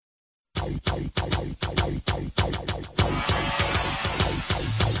Welcome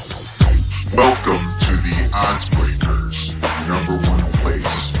to the Odds Breakers, number one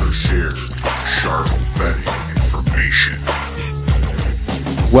place for shared, sharp betting information.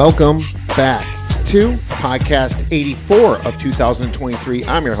 Welcome back to podcast 84 of 2023.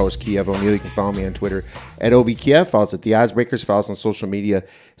 I'm your host, Kiev O'Neill. You can follow me on Twitter at OBKiev. Follow us at The Odds Breakers. Follow us on social media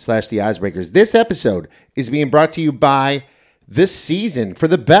 /The Odds Breakers. This episode is being brought to you by This Season. For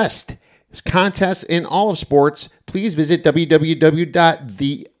the best contests in all of sports, please visit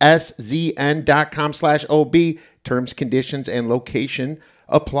www.theszn.com/OB. Terms, conditions, and location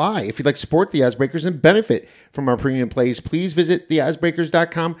apply. If you'd like to support the Odds Breakers and benefit from our premium plays, please visit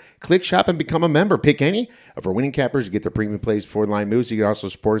theoddsbreakers.com, click shop, and become a member. Pick any of our winning cappers to get their premium plays before the line moves. You can also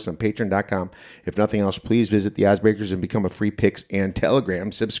support us on patreon.com. If nothing else, please visit the Odds Breakers and become a free Picks and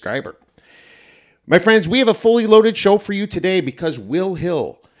Telegram subscriber. My friends, we have a fully loaded show for you today because Will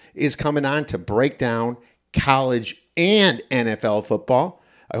Hill is coming on to break down college and NFL football.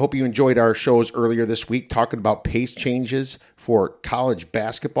 I hope you enjoyed our shows earlier this week talking about pace changes for college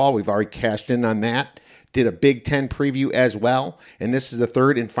basketball. We've already cashed in on that. Did a Big Ten preview as well. And this is the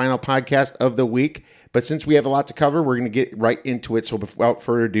third and final podcast of the week. But since we have a lot to cover, we're going to get right into it. So without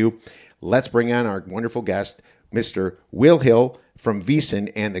further ado, let's bring on our wonderful guest, Mr. Will Hill from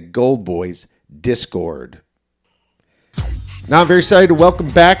VSiN and the Gold Boys Discord. Now I'm very excited to welcome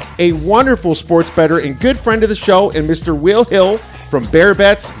back a wonderful sports bettor and good friend of the show, and Mr. Will Hill from Bear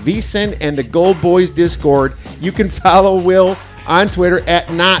Bets, VSiN, and the Gold Boys Discord. You can follow Will on Twitter at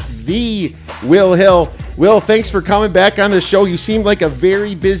 @NotTheWillHill. Will, thanks for coming back on the show. You seem like a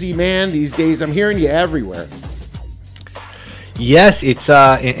very busy man these days. I'm hearing you everywhere. Yes, it's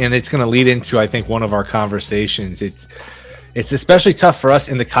and it's going to lead into, I think, one of our conversations. It's especially tough for us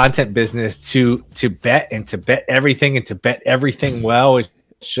in the content business to bet and to bet everything and to bet everything well. It's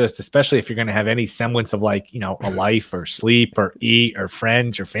just, especially if you're going to have any semblance of a life or sleep or eat or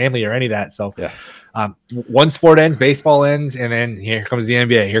friends or family or any of that. So yeah. One sport ends, baseball ends, and then here comes the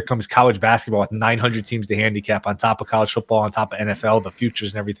NBA. Here comes college basketball with 900 teams to handicap on top of college football, on top of NFL, the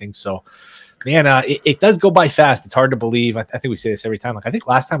futures and everything. So, man, it does go by fast. It's hard to believe. I think we say this every time. I think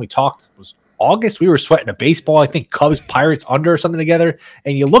last time we talked was August. We were sweating a baseball, I think Cubs, Pirates under or something together.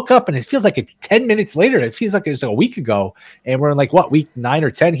 And you look up and it feels like it's 10 minutes later. It feels like it's a week ago. And we're in week 9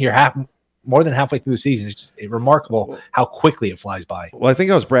 or 10 here, more than halfway through the season. It's just remarkable how quickly it flies by. Well, I think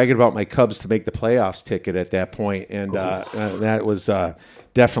I was bragging about my Cubs to make the playoffs ticket at that point, and that was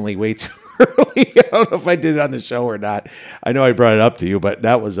definitely way too early. I don't know if I did it on the show or not. I know I brought it up to you, but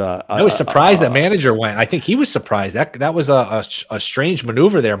that was I was surprised that manager went. I think he was surprised. That was a strange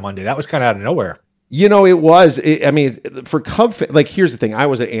maneuver there Monday. That was kind of out of nowhere. You know, it was. For Cub, here's the thing. I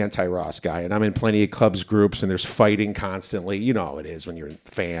was an anti-Ross guy, and I'm in plenty of Cubs groups, and there's fighting constantly. You know how it is when you're a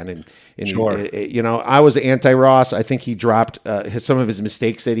fan. And sure. I was anti-Ross. I think he dropped some of his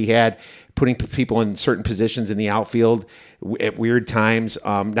mistakes that he had, putting people in certain positions in the outfield at weird times,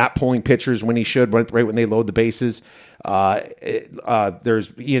 not pulling pitchers when he should, right when they load the bases.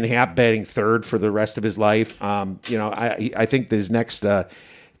 There's Ian Happ batting third for the rest of his life. I think his next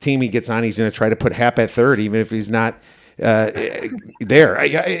team he gets on, he's going to try to put Happ at third, even if he's not there.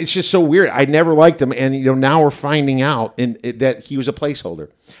 It's just so weird. I never liked him, and now we're finding out that he was a placeholder.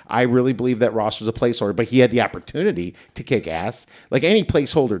 I really believe that Ross was a placeholder, but he had the opportunity to kick ass, like any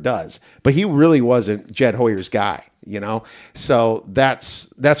placeholder does. But he really wasn't Jed Hoyer's guy, So that's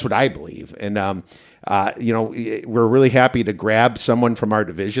what I believe, and we're really happy to grab someone from our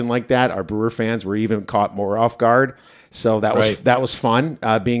division like that. Our Brewer fans were even caught more off guard. So that was fun.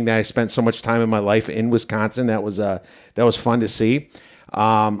 Being that I spent so much time in my life in Wisconsin, that was fun to see.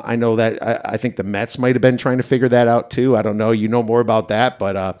 I know that I think the Mets might have been trying to figure that out too. I don't know. You know more about that,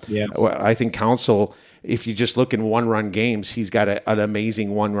 but yeah. I think Counsell, if you just look in one-run games, he's got an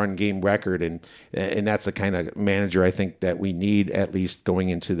amazing one-run game record, and that's the kind of manager I think that we need, at least going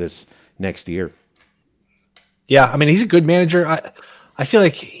into this next year. Yeah, he's a good manager. I feel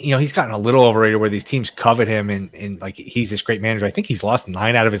like, he's gotten a little overrated where these teams covet him and he's this great manager. I think he's lost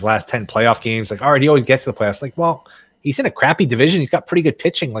 9 out of his last 10 playoff games. All right, he always gets to the playoffs. Well, he's in a crappy division. He's got pretty good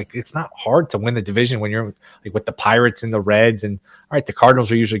pitching. It's not hard to win the division when you're with the Pirates and the Reds. And all right, the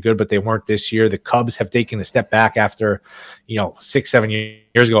Cardinals are usually good, but they weren't this year. The Cubs have taken a step back after, 6-7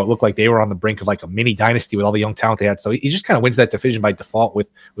 years ago. It looked like they were on the brink of a mini dynasty with all the young talent they had. So he just kind of wins that division by default with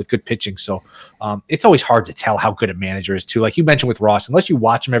good pitching. So it's always hard to tell how good a manager is too. Like you mentioned with Ross, unless you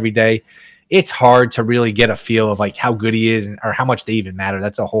watch him every day, it's hard to really get a feel of how good he is or how much they even matter.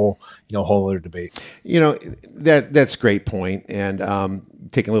 That's a whole other debate. That's a great point. And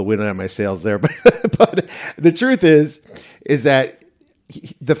taking a little wind out of my sails there, but the truth is that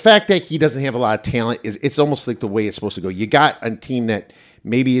the fact that he doesn't have a lot of talent it's almost like the way it's supposed to go. You got a team that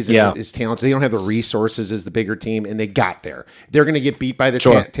maybe isn't as talented. They don't have the resources as the bigger team, and they got there. They're going to get beat by the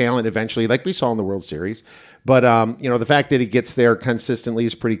talent eventually, like we saw in the World Series. But, the fact that he gets there consistently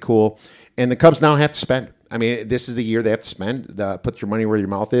is pretty cool. And the Cubs now have to spend. I mean, this is the year they have to spend. Put your money where your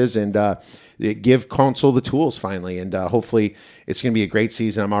mouth is and give Counsell the tools finally. And hopefully it's going to be a great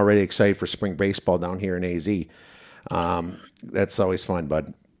season. I'm already excited for spring baseball down here in AZ. That's always fun,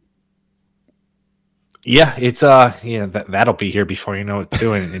 bud. Yeah, it's that'll be here before you know it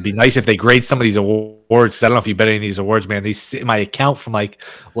too, and it'd be nice if they grade some of these awards. Because I don't know if you bet any of these awards, man. They sit in my account from like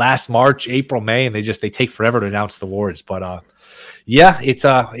last March, April, May, and they take forever to announce the awards. But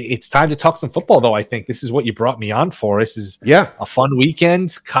it's time to talk some football, though. I think this is what you brought me on for. This is a fun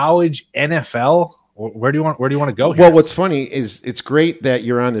weekend, college, NFL. Where do you want to go here? Well, what's funny is it's great that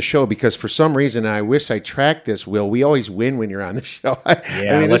you're on the show because for some reason, I wish I tracked this, Will. We always win when you're on the show.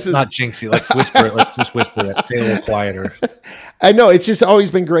 Let's not jinx it. Let's whisper it. Let's just whisper it. Say it a little quieter. I know. It's just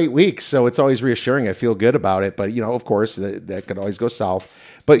always been great weeks, so it's always reassuring. I feel good about it. But, of course, that could always go south.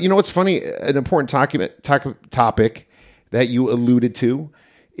 But, what's funny, an important topic that you alluded to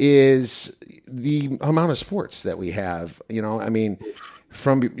is the amount of sports that we have.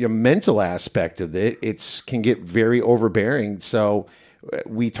 From your mental aspect of it, can get very overbearing. So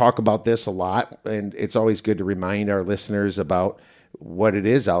we talk about this a lot, and it's always good to remind our listeners about what it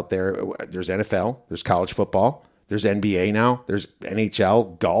is out there. There's NFL, there's college football, there's NBA now, there's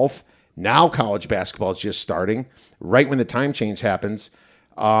NHL, golf. Now college basketball is just starting right when the time change happens.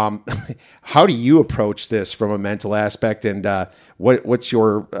 How do you approach this from a mental aspect, and what's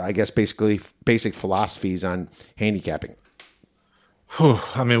your, I guess, basic philosophies on handicapping?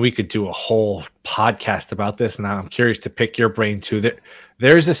 I mean, we could do a whole podcast about this, and I'm curious to pick your brain too.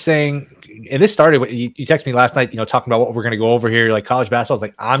 There's a saying, and this started with you texted me last night, talking about what we're going to go over here, like college basketball. I was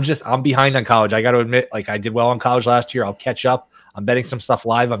like, I'm behind on college. I got to admit, like I did well on college last year. I'll catch up. I'm betting some stuff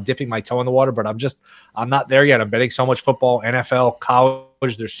live. I'm dipping my toe in the water, but I'm not there yet. I'm betting so much football, NFL,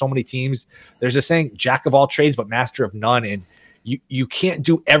 college. There's so many teams. There's a saying, jack of all trades, but master of none. And you can't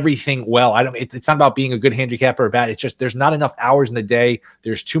do everything well. It's not about being a good handicapper or bad. It's just there's not enough hours in the day.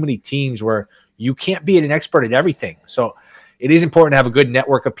 There's too many teams where you can't be an expert at everything. So it is important to have a good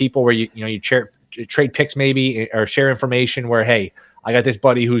network of people where you trade picks maybe or share information where, hey, I got this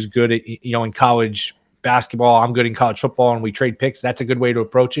buddy who's good at in college basketball. I'm good in college football, and we trade picks. That's a good way to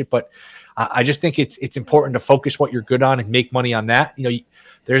approach it. But I just think it's important to focus what you're good on and make money on that.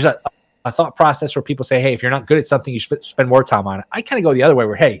 There's a thought process where people say, hey, if you're not good at something, you should spend more time on it. I kind of go the other way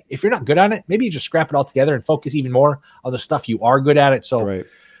where, hey, if you're not good on it, maybe you just scrap it all together and focus even more on the stuff you are good at it. So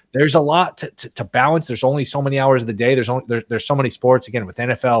there's a lot to balance. There's only so many hours of the day. There's so many sports, again, with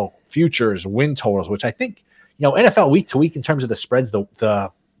NFL futures, win totals, which I think, NFL week to week in terms of the spreads,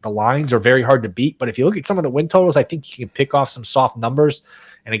 the lines are very hard to beat. But if you look at some of the win totals, I think you can pick off some soft numbers.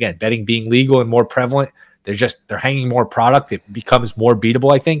 And again, betting being legal and more prevalent, they're hanging more product. It becomes more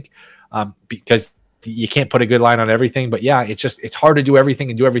beatable, I think. Because you can't put a good line on everything, but it's hard to do everything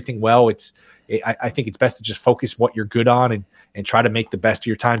and do everything well. I think it's best to just focus what you're good on and try to make the best of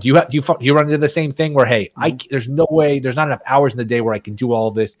your time. Do you run into the same thing where, hey, there's no way, there's not enough hours in the day where I can do all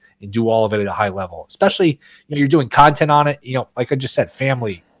of this and do all of it at a high level, especially, you're doing content on it, like I just said,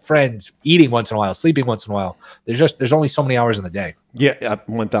 family, friends, eating once in a while, sleeping once in a while. There's only so many hours in the day. Yeah,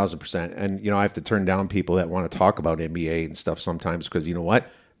 1,000%. And, I have to turn down people that want to talk about NBA and stuff sometimes because you know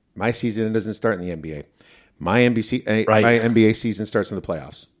what? My season doesn't start in the NBA. My NBA season starts in the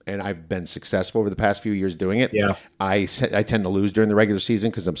playoffs, and I've been successful over the past few years doing it. Yeah, I tend to lose during the regular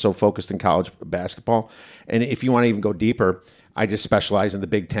season because I'm so focused in college basketball. And if you want to even go deeper, I just specialize in the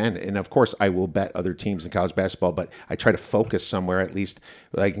Big Ten, and of course, I will bet other teams in college basketball. But I try to focus somewhere at least.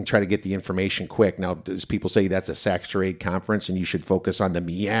 I can try to get the information quick. Now, does people say that's a saturated conference and you should focus on the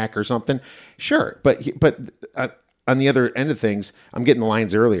MEAC or something? Sure, but on the other end of things, I'm getting the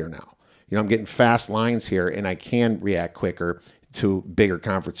lines earlier now. I'm getting fast lines here, and I can react quicker to bigger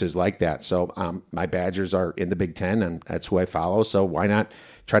conferences like that. So my Badgers are in the Big Ten, and that's who I follow. So why not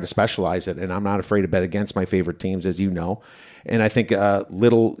try to specialize it? And I'm not afraid to bet against my favorite teams, as you know. And I think there's a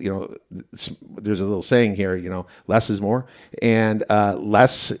little saying here, less is more, and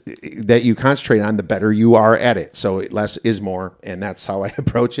less that you concentrate on, the better you are at it. So less is more, and that's how I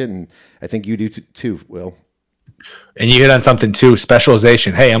approach it. And I think you do too, Will. And you hit on something too,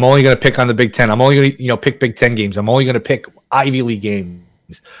 specialization. Hey, I'm only going to pick on the Big Ten. I'm only going to, pick Big Ten games. I'm only going to pick Ivy League games.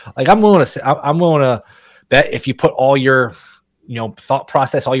 Like I'm willing to bet if you put all your, thought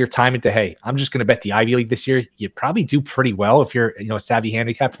process, all your time into, hey, I'm just going to bet the Ivy League this year. You probably do pretty well if you're, a savvy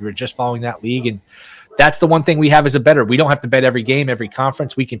handicap, if you're just following that league. And that's the one thing we have as a better. We don't have to bet every game, every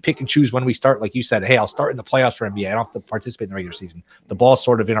conference. We can pick and choose when we start. Like you said, hey, I'll start in the playoffs for NBA. I don't have to participate in the regular season. The ball's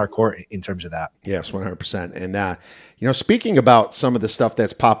sort of in our court in terms of that. Yes, 100%. And, speaking about some of the stuff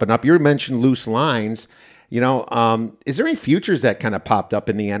that's popping up, you mentioned loose lines. Is there any futures that kind of popped up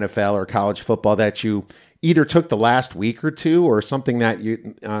in the NFL or college football that you either took the last week or two, or something that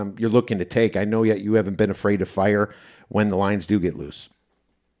you're looking to take? I know yet you haven't been afraid to fire when the lines do get loose.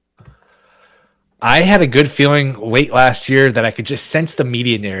 I had a good feeling late last year that I could just sense the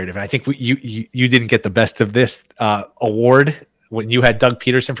media narrative. And I think you didn't get the best of this award when you had Doug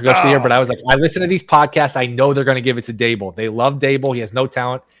Peterson for Coach of the Year. But I was like, I listen to these podcasts. I know they're going to give it to Dable. They love Dable. He has no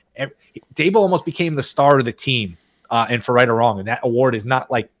talent. Dable almost became the star of the team, and for right or wrong. And that award is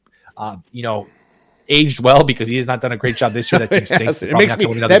not like, aged well, because he has not done a great job this year. That team stinks.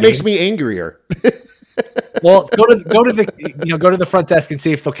 That makes me angrier. Well, go to the front desk and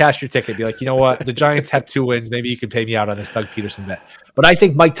see if they'll cash your ticket. Be like, you know what, the Giants have 2 wins. Maybe you can pay me out on this Doug Peterson bet. But I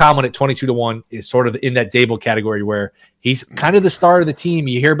think Mike Tomlin at 22-1 is sort of in that Dable category where he's kind of the star of the team.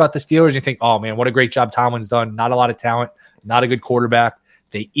 You hear about the Steelers and you think, oh man, what a great job Tomlin's done. Not a lot of talent, not a good quarterback.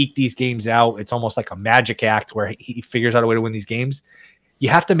 They eke these games out. It's almost like a magic act where he figures out a way to win these games. You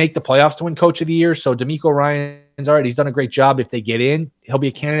have to make the playoffs to win Coach of the Year. So DeMeco Ryans, all right, he's done a great job. If they get in, he'll be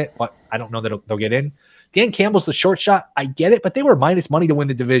a candidate, but I don't know that they'll get in. Dan Campbell's the short shot. I get it, but they were minus money to win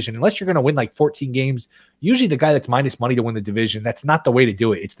the division. Unless you're going to win like 14 games, usually the guy that's minus money to win the division, that's not the way to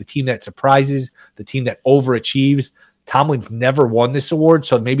do it. It's the team that surprises, the team that overachieves. Tomlin's never won this award,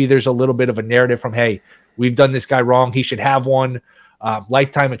 so maybe there's a little bit of a narrative from, hey, we've done this guy wrong. He should have one.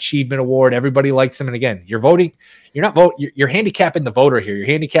 Lifetime Achievement Award. Everybody likes him. And again, you're voting. You're handicapping the voter here. You're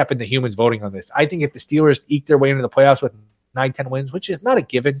handicapping the humans voting on this. I think if the Steelers eke their way into the playoffs with 9-10 wins, which is not a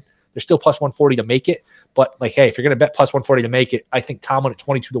given, they're still plus 140 to make it. But like, hey, if you're going to bet plus 140 to make it, I think Tomlin at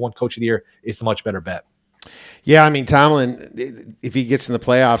 22-1 Coach of the Year is the much better bet. Yeah, I mean, Tomlin, if he gets in the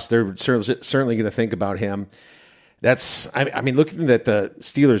playoffs, they're certainly going to think about him. Looking at the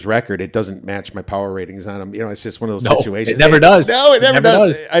Steelers' record, it doesn't match my power ratings on them. It's just one of those situations. It never does. No, it never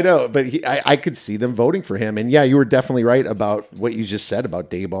does. I know, but I could see them voting for him. And yeah, you were definitely right about what you just said about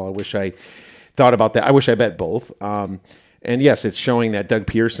Dayball. I wish I thought about that. I wish I bet both. And yes, it's showing that Doug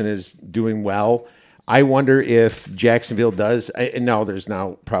Pearson is doing well. I wonder if Jacksonville does. There's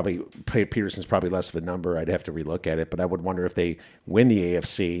now probably Peterson's probably less of a number. I'd have to relook at it, but I would wonder if they win the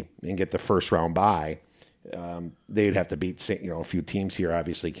AFC and get the first round bye. They'd have to beat a few teams here.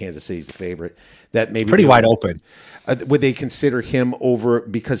 Obviously, Kansas City's the favorite. That maybe pretty wide open. Would they consider him over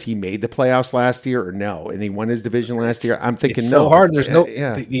because he made the playoffs last year, or no? And he won his division last year. I'm thinking it's no. So hard. There's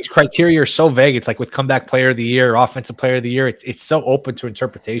these criteria are so vague. It's like with comeback player of the year, offensive player of the year. It's so open to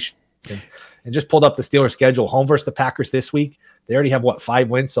interpretation. And just pulled up the Steelers schedule. Home versus the Packers this week. They already have 5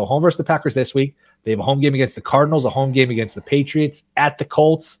 wins. So home versus the Packers this week. They have a home game against the Cardinals, a home game against the Patriots, at the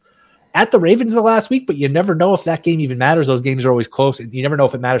Colts, at the Ravens the last week, but you never know if that game even matters. Those games are always close. You never know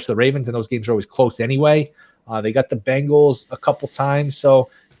if it matters to the Ravens, and those games are always close anyway. They got the Bengals a couple times. So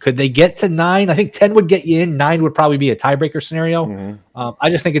could they get to 9? I think 10 would get you in. 9 would probably be a tiebreaker scenario. Mm-hmm. I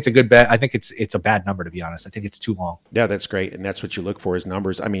just think it's a good bet. I think it's a bad number, to be honest. I think it's too long. Yeah, that's great. And that's what you look for is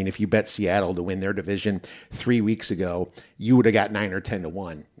numbers. I mean, if you bet Seattle to win their division 3 weeks ago, you would have got 9 or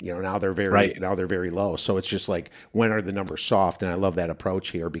 10-1. Now they're very low. So it's just like, when are the numbers soft? And I love that approach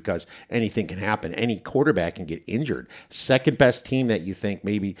here because anything can happen. Any quarterback can get injured. Second best team that you think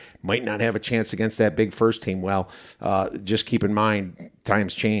maybe might not have a chance against that big first team. Well, just keep in mind,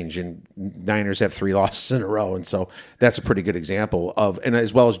 times change, and Niners have 3 losses in a row. And so that's a pretty good example of, and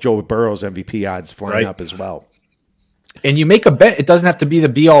as well as Joe Burrow's MVP odds flying up as well. And you make a bet. It doesn't have to be the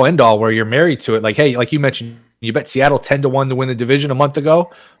be all end all where you're married to it. Like, hey, like you mentioned, you bet Seattle 10-1 to win the division a month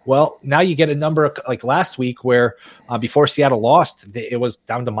ago. Well, now you get a number like last week where before Seattle lost, it was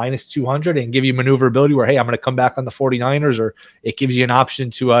down to minus 200 and give you maneuverability where, hey, I'm going to come back on the 49ers, or it gives you an option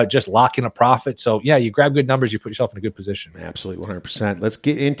to just lock in a profit. So, yeah, you grab good numbers, you put yourself in a good position. Absolutely, 100%. Let's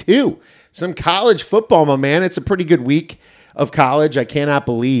get into some college football, my man. It's a pretty good week of college. I cannot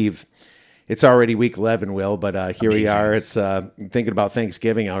believe it's already week 11, Will, but here amazing. We are. It's thinking about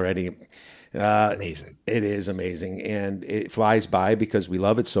Thanksgiving already. Amazing. It is amazing, and it flies by because we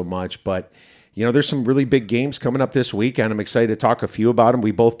love it so much. But there's some really big games coming up this week, and I'm excited to talk a few about them.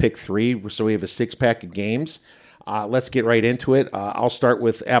 We both picked 3, so we have a 6-pack of games. Let's get right into it. I'll start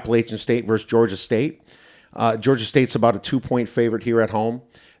with Appalachian State versus Georgia State. Georgia State's about a 2-point favorite here at home.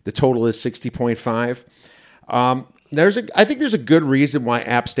 The total is 60.5. I think there's a good reason why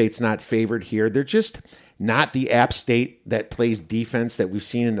App State's not favored here. They're just not the App State that plays defense that we've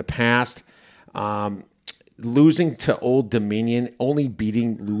seen in the past. Losing to Old Dominion, only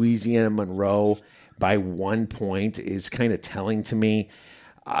beating Louisiana Monroe by 1 point is kind of telling to me.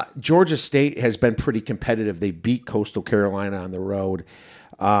 Georgia State has been pretty competitive. They beat Coastal Carolina on the road.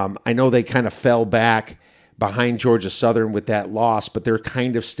 I know they kind of fell back behind Georgia Southern with that loss, but they're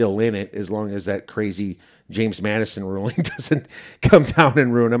kind of still in it as long as that crazy James Madison ruling doesn't come down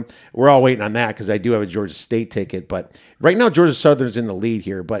and ruin them. We're all waiting on that because I do have a Georgia State ticket. But right now, Georgia Southern's in the lead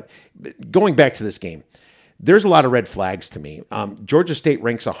here. But going back to this game, there's a lot of red flags to me. Georgia State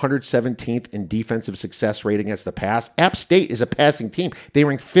ranks 117th in defensive success rate against the pass. App State is a passing team. They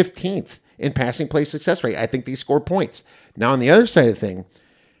rank 15th in passing play success rate. I think they score points. Now, on the other side of the thing,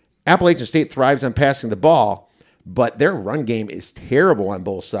 Appalachian State thrives on passing the ball, but their run game is terrible on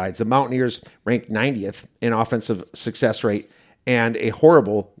both sides. The Mountaineers rank 90th in offensive success rate and a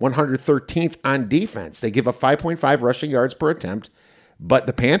horrible 113th on defense. They give up 5.5 rushing yards per attempt, but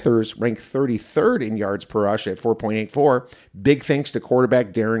the Panthers rank 33rd in yards per rush at 4.84, big thanks to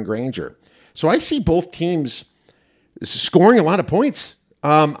quarterback Darren Granger. So I see both teams scoring a lot of points.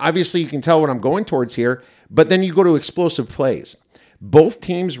 Obviously, you can tell what I'm going towards here, but then you go to explosive plays. Both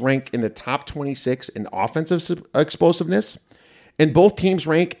teams rank in the top 26 in offensive explosiveness, and both teams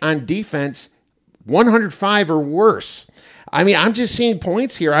rank on defense 105 or worse. I mean, I'm just seeing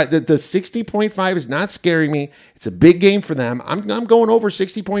points here. The 60.5 is not scaring me. It's a big game for them. I'm going over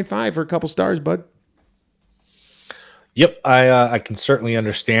 60.5 for a couple stars, bud. Yep, I can certainly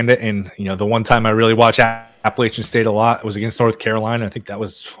understand it. And, the one time I really watched Appalachian State a lot was against North Carolina. I think that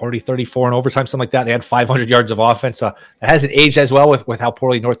was 40-34 in overtime, something like that. They had 500 yards of offense. It hasn't aged as well with how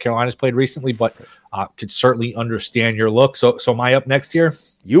poorly North Carolina's played recently, but could certainly understand your look. So am I up next here?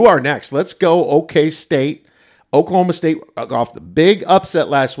 You are next. Let's go OK State. Oklahoma State off the big upset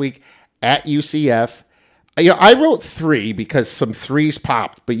last week at UCF. I wrote 3 because some 3s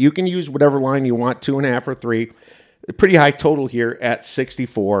popped, but you can use whatever line you want, 2.5 or 3. A pretty high total here at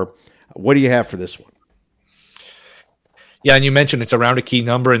 64. What do you have for this one? Yeah, and you mentioned it's around a key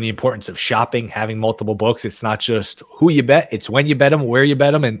number and the importance of shopping, having multiple books. It's not just who you bet, it's when you bet them, where you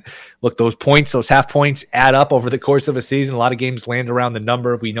bet them. And look, those points, those half points add up over the course of a season. A lot of games land around the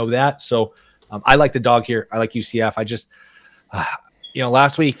number. We know that. So I like the dog here. I like UCF. I just,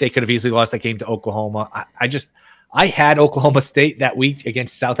 last week they could have easily lost that game to Oklahoma. I had Oklahoma State that week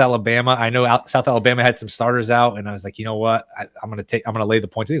against South Alabama. I know South Alabama had some starters out, and I was like, you know what? I'm going to lay the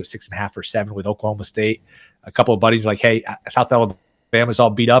points. I think it was 6.5 or 7 with Oklahoma State. A couple of buddies were like, hey, South Alabama's all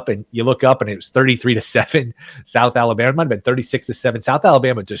beat up, and you look up, and it was 33-7 South Alabama. It might have been 36-7. South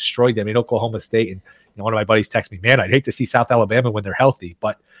Alabama destroyed them in Oklahoma State, and one of my buddies texted me, man, I'd hate to see South Alabama when they're healthy,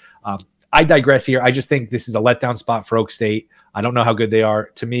 but I digress here. I just think this is a letdown spot for Oak State. I don't know how good they are.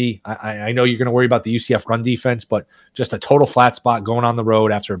 To me, I know you're going to worry about the UCF run defense, but just a total flat spot going on the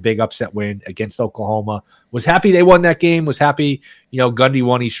road after a big upset win against Oklahoma. Was happy they won that game. Was happy, Gundy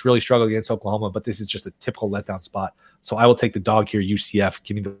won. He really struggled against Oklahoma, but this is just a typical letdown spot. So I will take the dog here, UCF.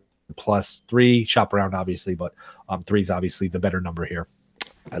 Give me the +3. Shop around, obviously, but 3 is obviously the better number here.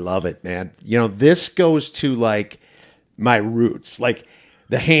 I love it, man. This goes to my roots,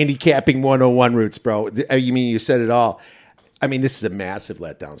 the handicapping 101 roots, bro. You said it all. This is a massive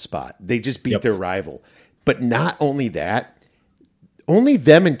letdown spot. They just beat their rival. But not only that, only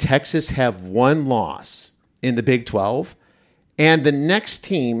them and Texas have 1 loss in the Big 12. And the next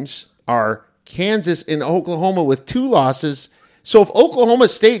teams are Kansas and Oklahoma with 2 losses. So if Oklahoma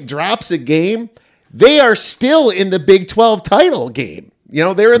State drops a game, they are still in the Big 12 title game.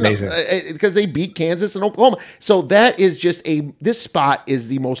 They're in because they beat Kansas and Oklahoma. So that is just this spot is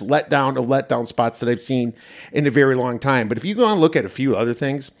the most letdown of letdown spots that I've seen in a very long time. But if you go and look at a few other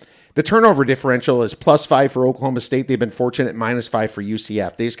things, the turnover differential is +5 for Oklahoma State. They've been fortunate, -5 for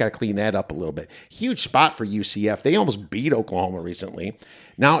UCF. They just got to clean that up a little bit. Huge spot for UCF. They almost beat Oklahoma recently.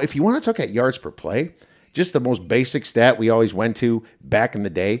 Now, if you want to look at yards per play, just the most basic stat we always went to back in the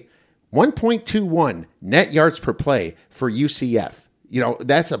day, 1.21 net yards per play for UCF.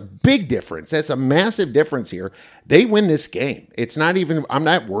 That's a big difference. That's a massive difference here. They win this game. I'm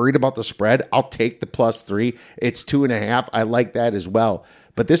not worried about the spread. I'll take the +3. It's 2.5. I like that as well.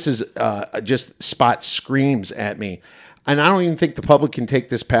 But this is just spot screams at me. And I don't even think the public can take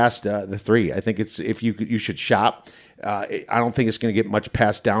this past the 3. I think you should shop. I don't think it's going to get much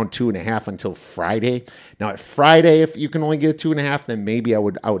past down 2.5 until Friday. Now at Friday, if you can only get a 2.5, then maybe I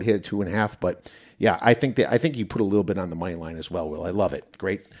would hit a 2.5. But yeah, I think you put a little bit on the money line as well, Will. I love it.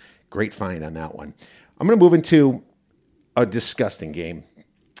 Great find on that one. I'm going to move into a disgusting game.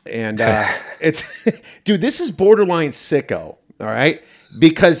 And it's dude, this is borderline sicko, all right?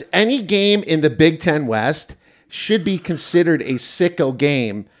 Because any game in the Big Ten West should be considered a sicko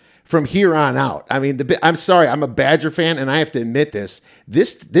game from here on out. I'm sorry, I'm a Badger fan, and I have to admit this.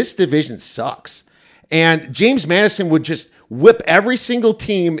 This division sucks. And James Madison would just whip every single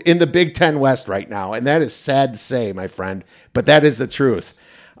team in the Big Ten West right now. And that is sad to say, my friend, but that is the truth.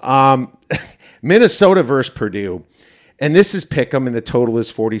 Minnesota versus Purdue. And this is pick'em, and the total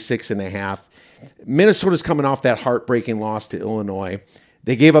is 46.5. Minnesota's coming off that heartbreaking loss to Illinois.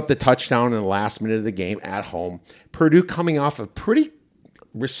 They gave up the touchdown in the last minute of the game at home. Purdue coming off a pretty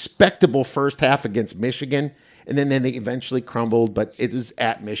respectable first half against Michigan, and then they eventually crumbled, but it was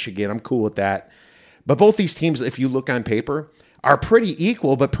at Michigan. I'm cool with that. But both these teams, if you look on paper, are pretty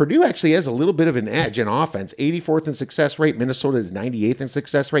equal, but Purdue actually has a little bit of an edge in offense. 84th in success rate. Minnesota is 98th in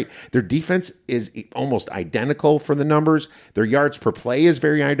success rate. Their defense is almost identical for the numbers. Their yards per play is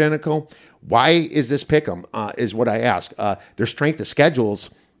very identical. Why is this pick'em, is what I ask. Their strength of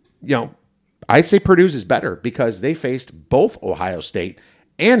schedules, I'd say Purdue's is better because they faced both Ohio State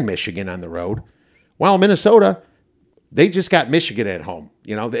and Michigan on the road, while Minnesota, they just got Michigan at home,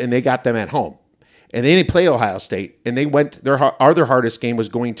 and they got them at home. And they didn't play Ohio State, and they went, their hardest game was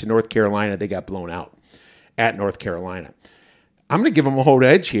going to North Carolina. They got blown out at North Carolina. I'm going to give them a hold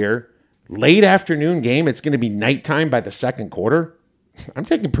edge here. Late afternoon game. It's going to be nighttime by the second quarter. I'm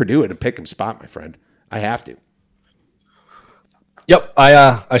taking Purdue at a pick 'em spot, my friend. I have to. Yep,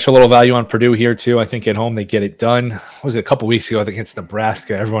 I show a little value on Purdue here too. I think at home they get it done. What was it, a couple weeks ago against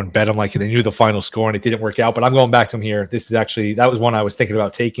Nebraska? Everyone bet them like they knew the final score, and it didn't work out. But I'm going back to them here. This is actually, that was one I was thinking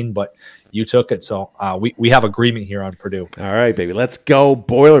about taking, but you took it. So we have agreement here on Purdue. All right, baby. Let's go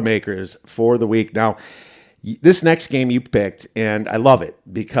Boilermakers for the week. Now, this next game you picked, and I love it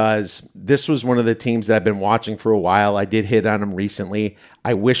because this was one of the teams that I've been watching for a while. I did hit on them recently.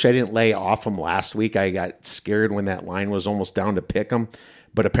 I wish I didn't lay off them last week. I got scared when that line was almost down to pick them,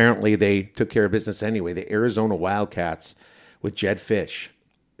 but apparently they took care of business anyway. The Arizona Wildcats with Jed Fish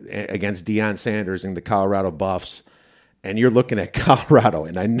against Deion Sanders and the Colorado Buffs. And you're looking at Colorado,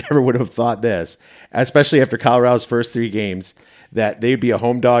 and I never would have thought this, especially after Colorado's first 3 games, that they'd be a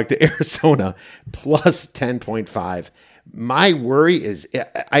home dog to Arizona plus 10.5. My worry is,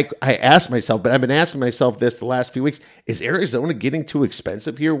 I asked myself, but I've been asking myself this the last few weeks, is Arizona getting too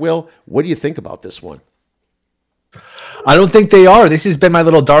expensive here, Will? What do you think about this one? I don't think they are. This has been my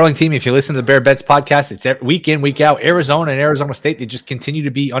little darling team. If you listen to the Bear Bets podcast, it's week in, week out. Arizona and Arizona State, they just continue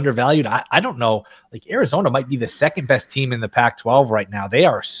to be undervalued. I don't know. Like, Arizona might be the second best team in the Pac-12 right now. They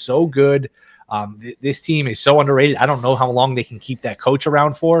are so good. This team is so underrated. I don't know how long they can keep that coach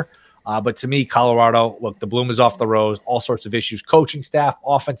around for. But to me, Colorado, look, the bloom is off the rose, all sorts of issues. Coaching staff,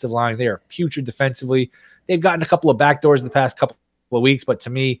 offensive line, they are putrid defensively. They've gotten a couple of backdoors in the past couple of weeks, but to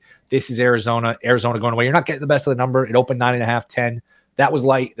me, this is Arizona. Arizona going away. You're not getting the best of the number. It opened 9.5, 10. That was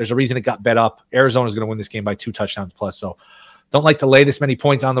light. There's a reason it got bet up. Arizona's going to win this game by 2 touchdowns plus. So don't like to lay this many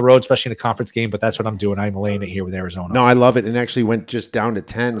points on the road, especially in a conference game, but that's what I'm doing. I'm laying it here with Arizona. No, I love it. And actually went just down to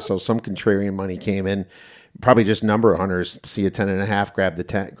 10, so some contrarian money came in. Probably just number hunters see a 10.5, grab the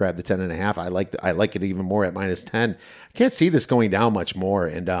 10.5. I like it even more at minus 10. I can't see this going down much more,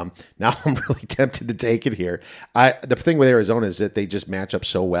 and now I'm really tempted to take it here. The thing with Arizona is that they just match up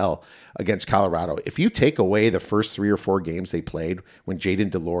so well against Colorado. If you take away the first 3 or 4 games they played when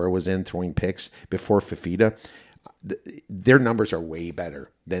Jaden DeLora was in throwing picks before Fafita, their numbers are way better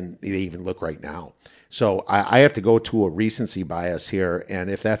than they even look right now. So I have to go to a recency bias here, and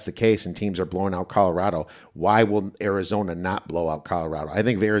if that's the case and teams are blowing out Colorado, why will Arizona not blow out Colorado? I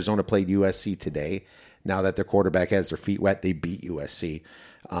think if Arizona played USC today, now that their quarterback has their feet wet, they beat USC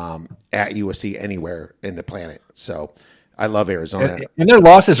at USC anywhere in the planet. So I love Arizona. And their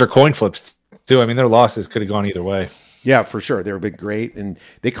losses are coin flips, too. I mean, their losses could have gone either way. Yeah, for sure. They've been great, and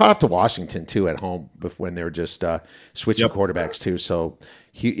they caught up to Washington too at home when they were just switching quarterbacks too. So,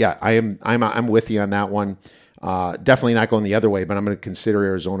 I'm with you on that one. Definitely not going the other way, but I'm going to consider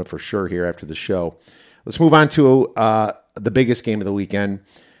Arizona for sure here after the show. Let's move on to the biggest game of the weekend,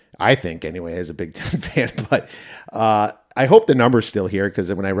 I think, anyway, as a Big Ten fan. But I hope the number's still here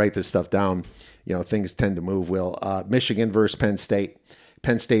because when I write this stuff down, things tend to move. Will Michigan versus Penn State?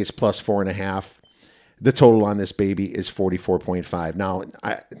 Penn State's plus 4.5. The total on this baby is 44.5. Now,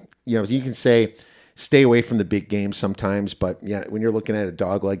 you can say stay away from the big games sometimes, but yeah, when you're looking at a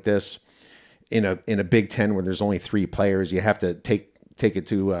dog like this in a Big Ten where there's only 3 players, you have to take it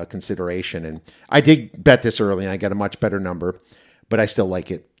to consideration. And I did bet this early, and I got a much better number, but I still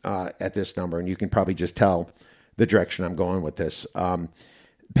like it at this number, and you can probably just tell the direction I'm going with this.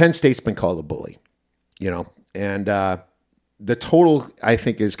 Penn State's been called a bully, and the total I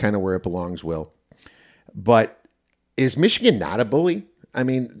think is kind of where it belongs, Will. But is Michigan not a bully? I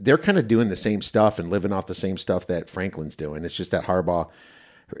mean, they're kind of doing the same stuff and living off the same stuff that Franklin's doing. It's just that Harbaugh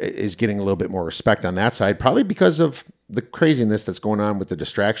is getting a little bit more respect on that side, probably because of the craziness that's going on with the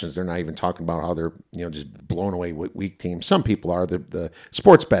distractions. They're not even talking about how they're, just blown away with weak teams. Some people are, the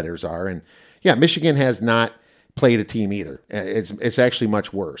sports bettors are. And yeah, Michigan has not played a team either. It's actually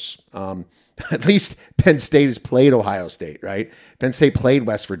much worse. At least Penn State has played Ohio State, right? Penn State played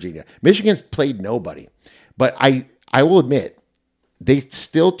West Virginia. Michigan's played nobody. But I will admit, they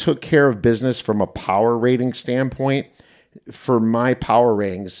still took care of business from a power rating standpoint for my power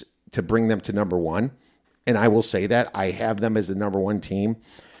ratings to bring them to number one. And I will say that I have them as the number one team.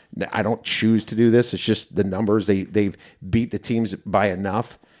 I don't choose to do this. It's just the numbers. They've beat the teams by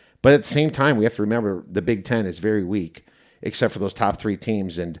enough. But at the same time, we have to remember the Big Ten is very weak, except for those top three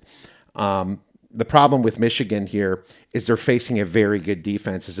teams. And the problem with Michigan here is they're facing a very good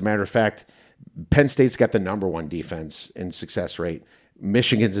defense. As a matter of fact, Penn State's got the number one defense in success rate.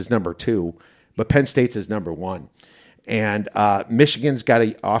 Michigan's is number two, but Penn State's is number one. And Michigan's got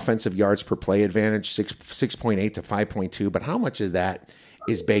an offensive yards per play advantage, 6.8 to 5.2. But how much of that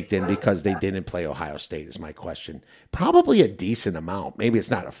is baked in because they didn't play Ohio State is my question. Probably a decent amount. Maybe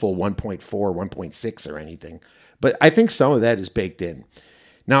it's not a full 1.4, 1.6 or anything. But I think some of that is baked in.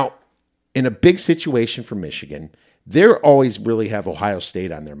 Now, in a big situation for Michigan, they always really have Ohio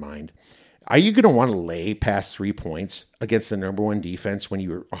State on their mind. Are you going to want to lay past 3 points against the number one defense when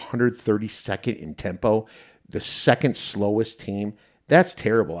you're 132nd in tempo, the second slowest team? That's a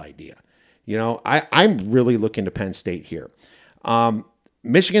terrible idea. I'm really looking to Penn State here.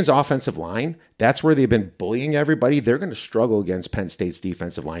 Michigan's offensive line, that's where they've been bullying everybody. They're going to struggle against Penn State's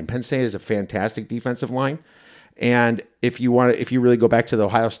defensive line. Penn State is a fantastic defensive line. And if you really go back to the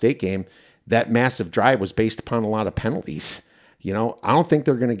Ohio State game, that massive drive was based upon a lot of penalties. I don't think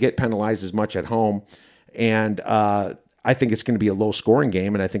they're going to get penalized as much at home. And I think it's going to be a low scoring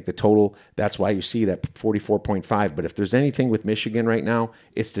game. And I think the total, that's why you see it at 44.5. But if there's anything with Michigan right now,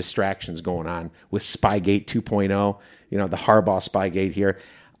 it's distractions going on with Spygate 2.0, the Harbaugh Spygate here.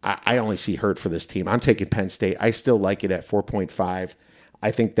 I only see hurt for this team. I'm taking Penn State. I still like it at 4.5. I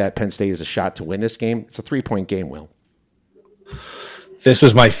think that Penn State is a shot to win this game. It's a 3-point game, Will. This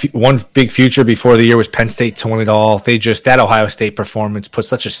was my one big future before the year was Penn State to win it all. That Ohio State performance put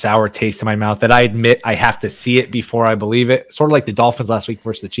such a sour taste in my mouth that I admit I have to see it before I believe it. Sort of like the Dolphins last week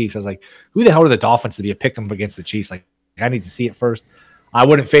versus the Chiefs. I was like, who the hell are the Dolphins to be a pick 'em against the Chiefs? Like, I need to see it first. I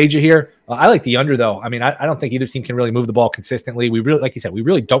wouldn't fade you here. I like the under, though. I mean, I don't think either team can really move the ball consistently. We really, like you said, we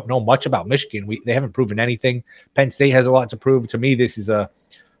really don't know much about Michigan. They haven't proven anything. Penn State has a lot to prove. To me, this is a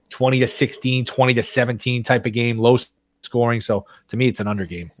 20-16, 20-17 type of game, low scoring. So to me, it's an under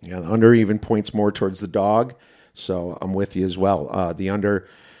game. Yeah, the under even points more towards the dog. So I'm with you as well. The under,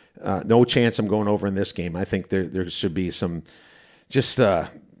 no chance I'm going over in this game. I think there should be some just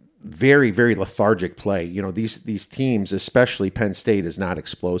very, very lethargic play. These teams, especially Penn State, is not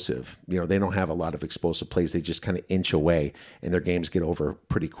explosive. They don't have a lot of explosive plays. They just kind of inch away, and their games get over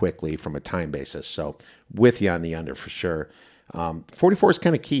pretty quickly from a time basis. So with you on the under for sure. 44 is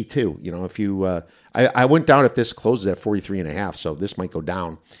kind of key too. If you, I wouldn't doubt if this closes at 43.5. So this might go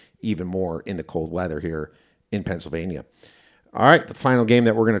down even more in the cold weather here in Pennsylvania. All right. The final game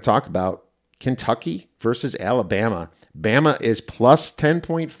that we're going to talk about, Kentucky versus Alabama. Bama is plus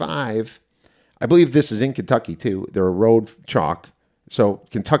 10.5. I believe this is in Kentucky too. They're a road chalk. So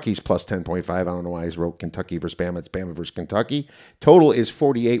Kentucky's plus 10.5. I don't know why I wrote Kentucky versus Bama. It's Bama versus Kentucky. Total is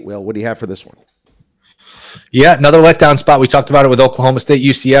 48, Will. What do you have for this one? Yeah, another letdown spot. We talked about it with Oklahoma State,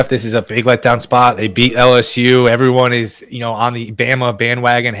 UCF. This is a big letdown spot. They beat LSU. Everyone is, on the Bama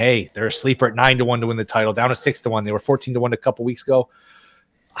bandwagon. Hey, they're a sleeper at 9-1 to win the title, down to 6-1. They were 14-1 a couple weeks ago.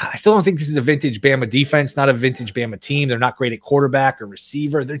 I still don't think this is a vintage Bama defense, not a vintage Bama team. They're not great at quarterback or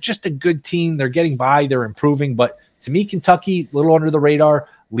receiver. They're just a good team. They're getting by. They're improving. But to me, Kentucky, a little under the radar.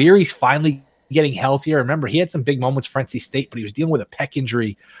 Leary's finally getting healthier. Remember, he had some big moments for NC State, but he was dealing with a pec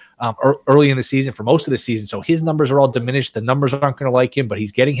injury early in the season for most of the season. So his numbers are all diminished. The numbers aren't going to like him, but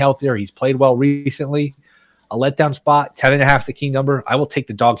he's getting healthier. He's played well recently. A letdown spot, 10.5 is the key number. I will take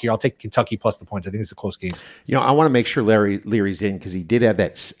the dog here. I'll take Kentucky plus the points. I think it's a close game. I want to make sure Leary's in because he did have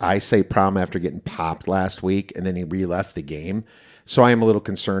that eyesight problem after getting popped last week, and then he re-left the game. So I am a little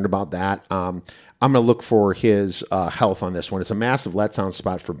concerned about that. I'm going to look for his health on this one. It's a massive letdown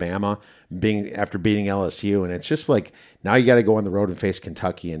spot for Bama after beating LSU, and it's just like now you got to go on the road and face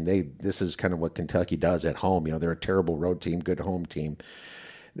Kentucky, and this is kind of what Kentucky does at home. They're a terrible road team, good home team.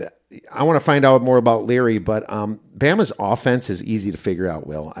 I want to find out more about Leary, but Bama's offense is easy to figure out,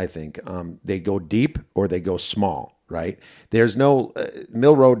 Will, I think. They go deep or they go small, right? There's no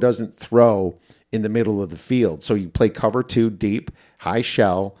Milroe doesn't throw in the middle of the field. So you play cover 2 deep, high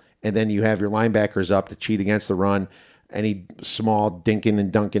shell, and then you have your linebackers up to cheat against the run. any small dinking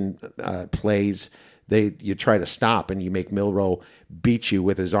and dunking plays, you try to stop, and you make Milroe beat you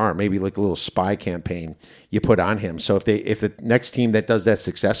with his arm, maybe like a little spy campaign you put on him. So if the next team that does that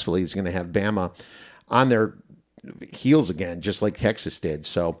successfully is going to have Bama on their heels again, just like Texas did.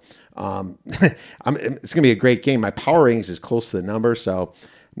 So it's going to be a great game. My power ratings is close to the number, so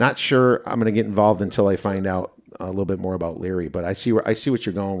not sure I'm going to get involved until I find out a little bit more about Leary. But I see what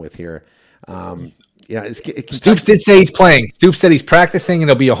you're going with here. Yeah, Stoops did say he's playing. Stoops said he's practicing, and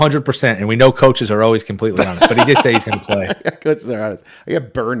he'll be 100%. And we know coaches are always completely honest, but he did say he's going to play. Coaches are honest. I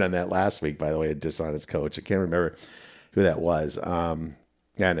got burned on that last week, by the way, a dishonest coach. I can't remember who that was.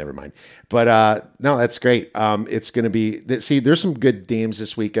 Yeah, never mind. But no, that's great. It's going to be there's some good games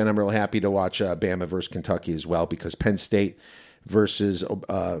this weekend. I'm really happy to watch Bama versus Kentucky as well, because Penn State versus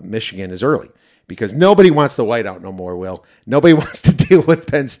Michigan is early. Because nobody wants the whiteout no more, Will. Nobody wants to deal with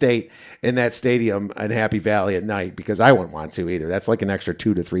Penn State in that stadium in Happy Valley at night, because I wouldn't want to either. That's like an extra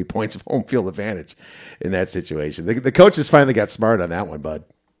 2 to 3 points of home field advantage in that situation. The coaches finally got smart on that one, bud.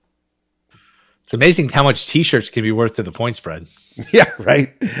 It's amazing how much T-shirts can be worth to the point spread. Yeah,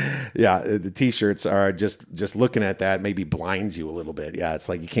 right. Yeah, the T-shirts are just looking at that maybe blinds you a little bit. Yeah, it's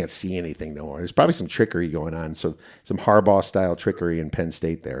like you can't see anything no more. There's probably some trickery going on. So some Harbaugh-style trickery in Penn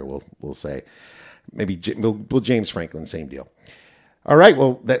State there, we'll say. Maybe James Franklin, same deal. All right,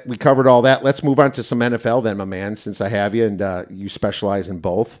 well, we covered all that. Let's move on to some NFL then, my man, since I have you, and you specialize in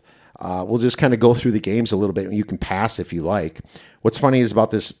both. We'll just kind of go through the games a little bit, and you can pass if you like. What's funny is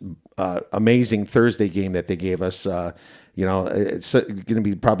about this amazing Thursday game that they gave us. It's going to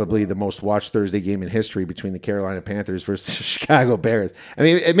be probably the most watched Thursday game in history between the Carolina Panthers versus the Chicago Bears. I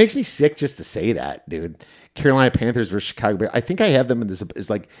mean, it makes me sick just to say that, dude. Carolina Panthers versus Chicago Bears. I think I have them in this as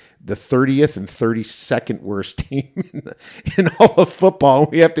like the 30th and 32nd worst team in all of football.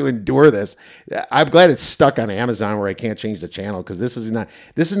 We have to endure this. I'm glad it's stuck on Amazon where I can't change the channel, because this is not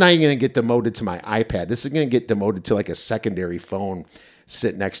even going to get demoted to my iPad. This is going to get demoted to like a secondary phone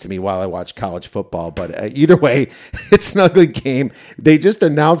sit next to me while I watch college football. But either way, it's an ugly game. They just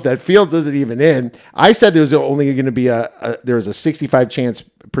announced that Fields isn't even in. I said there was only going to be there was a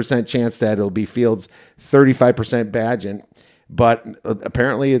 65% chance that it'll be Fields, 35% Badgett, but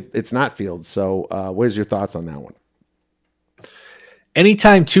apparently it's not Fields. So what is your thoughts on that one?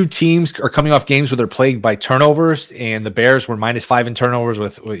 Anytime two teams are coming off games where they're plagued by turnovers, and the Bears were -5 in turnovers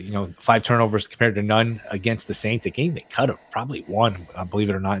with 5 turnovers compared to none against the Saints, a game they could have probably won, believe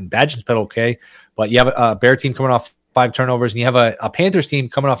it or not. And Badgett's been okay, but you have a Bear team coming off 5 turnovers, and you have a Panthers team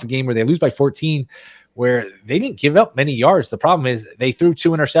coming off a game where they lose by 14, where they didn't give up many yards. The problem is they threw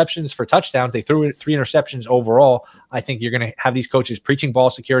 2 interceptions for touchdowns. They threw 3 interceptions overall. I think you're going to have these coaches preaching ball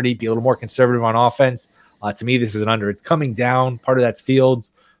security, be a little more conservative on offense. To me, this is an under. It's coming down. Part of that's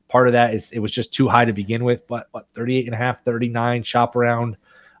Fields. Part of that is it was just too high to begin with. But 38.5, 39, shop around.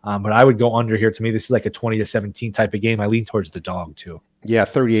 But I would go under here. To me, this is like a 20-17 type of game. I lean towards the dog too. Yeah,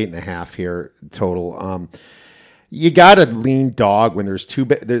 38.5 here total. You got to lean dog when there's two.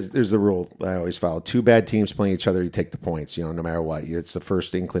 There's the rule I always follow: 2 bad teams playing each other, you take the points. No matter what. It's the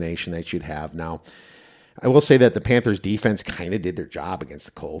first inclination that you'd have. Now, I will say that the Panthers defense kind of did their job against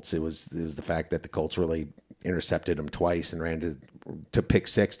the Colts. It was the fact that the Colts really intercepted them twice and ran to pick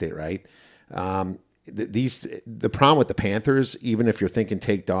sixed it, right? The problem with the Panthers, even if you're thinking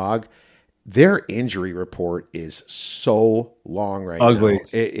take dog, their injury report is so long right Ugly. now.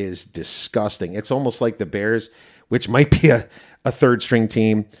 It is disgusting. It's almost like the Bears, which might be a third string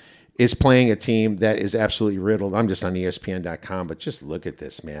team, is playing a team that is absolutely riddled. I'm just on ESPN.com, but just look at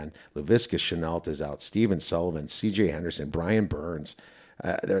this, man. Laviska Shenault is out. Steven Sullivan, C.J. Henderson, Brian Burns.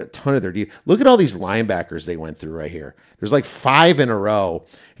 There are a ton of their deep. Look at all these linebackers they went through right here. There's like 5 in a row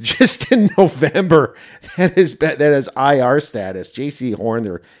just in November that has IR status. J.C. Horn,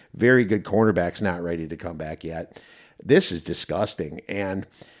 they're very good cornerbacks, not ready to come back yet. This is disgusting, and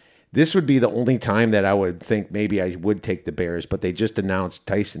this would be the only time that I would think maybe I would take the Bears, but they just announced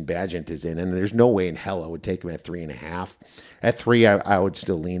Tyson Badgett is in, and there's no way in hell I would take him at 3.5. At 3, I would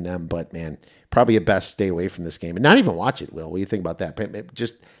still lean them, but man, probably a best stay away from this game and not even watch it. Will, what do you think about that?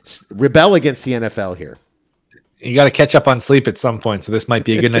 Just rebel against the NFL here. You got to catch up on sleep at some point, so this might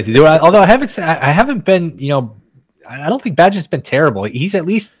be a good night to do it. Although I haven't been, I don't think Badgett's been terrible. He's at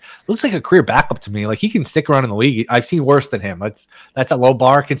least looks like a career backup to me. Like he can stick around in the league. I've seen worse than him. That's a low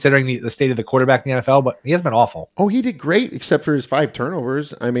bar considering the state of the quarterback in the NFL, but he has been awful. Oh, he did great except for his 5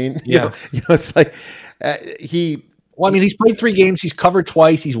 turnovers. I mean, yeah, it's like he. Well, I mean, he's played 3 games. He's covered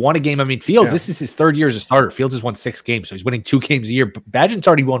twice. He's won a game. I mean, Fields, Yeah. this is his 3rd year as a starter. Fields has won 6 games, so he's winning 2 games a year. Badgen's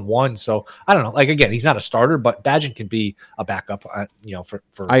already won 1, so I don't know. Like, again, he's not a starter, but Badgen can be a backup,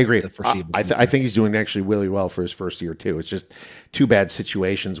 for I agree. the foreseeable I think he's doing actually really well for his first year, too. It's just 2 bad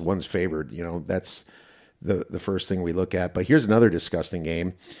situations. One's favored. That's the first thing we look at. But here's another disgusting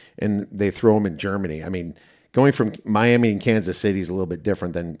game, and they throw him in Germany. I mean, going from Miami and Kansas City is a little bit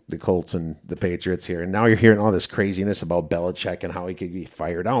different than the Colts and the Patriots here. And now you're hearing all this craziness about Belichick and how he could be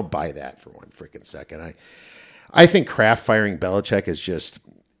fired. I don't buy that for one freaking second. I think Kraft firing Belichick is just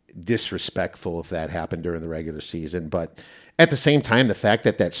disrespectful if that happened during the regular season. But at the same time, the fact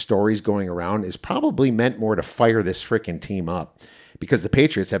that story's going around is probably meant more to fire this freaking team up, because the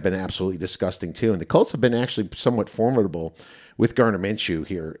Patriots have been absolutely disgusting too. And the Colts have been actually somewhat formidable with Gardner Minshew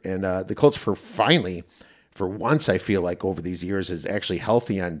here. And the Colts for once, I feel like over these years is actually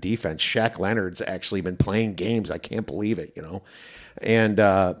healthy on defense. Shaq Leonard's actually been playing games. I can't believe it, And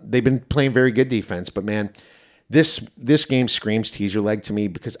they've been playing very good defense. But, man, this game screams teaser leg to me,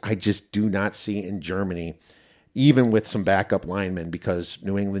 because I just do not see in Germany, even with some backup linemen, because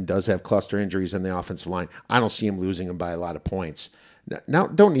New England does have cluster injuries in the offensive line, I don't see them losing them by a lot of points. Now,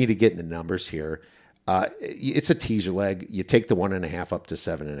 don't need to get in the numbers here. It's a teaser leg. You take the 1.5 up to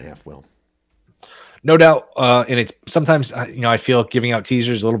 7.5, Will. No doubt. And it's sometimes, I feel giving out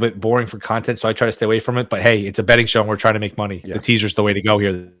teasers is a little bit boring for content, so I try to stay away from it. But hey, it's a betting show and we're trying to make money. Yeah. The teaser's the way to go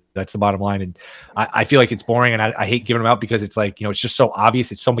here. That's the bottom line. And I feel like it's boring, and I hate giving them out because it's like, it's just so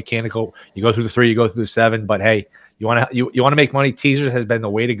obvious. It's so mechanical. You go through the 3, you go through the 7, but hey, you want to make money. Teasers has been the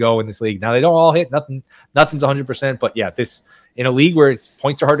way to go in this league. Now they don't all hit. Nothing's 100%, but yeah, this in a league where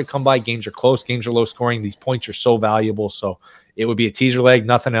points are hard to come by, games are close, games are low scoring. These points are so valuable. So it would be a teaser leg,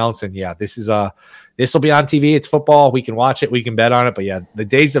 nothing else. And yeah, this will be on TV. It's football. We can watch it. We can bet on it. But yeah, the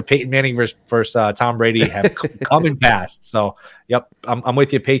days of Peyton Manning versus Tom Brady have come and passed. So yep, I'm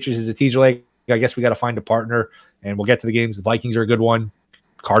with you. Patriots is a teaser leg. I guess we got to find a partner, and we'll get to the games. The Vikings are a good one.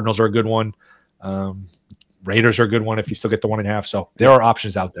 Cardinals are a good one. Raiders are a good one if you still get the 1.5. So there are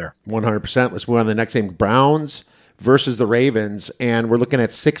options out there. 100%. Let's move on to the next game. Browns versus the Ravens, and we're looking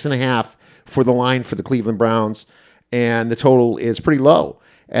at 6.5 for the line for the Cleveland Browns, and the total is pretty low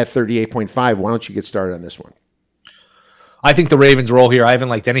at 38.5. Why don't you get started on this one? I think the Ravens roll here. I haven't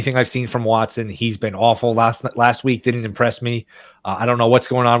liked anything I've seen from Watson. He's been awful. Last week didn't impress me. I don't know what's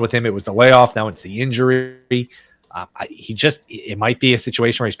going on with him. It was the layoff. Now it's the injury. It might be a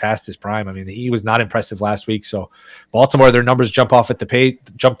situation where he's past his prime. I mean, he was not impressive last week. So Baltimore, their numbers jump off the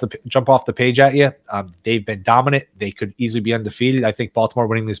page at you. They've been dominant. They could easily be undefeated. I think Baltimore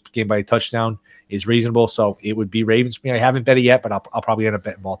winning this game by a touchdown is reasonable. So it would be Ravens for me. I haven't bet it yet, but I'll probably end up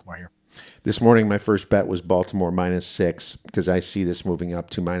betting Baltimore here. This morning, my first bet was Baltimore -6, because I see this moving up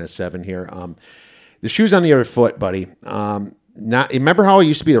to -7 here. The shoe's on the other foot, buddy. Remember how it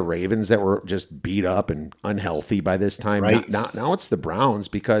used to be the Ravens that were just beat up and unhealthy by this time? Right. Now it's the Browns,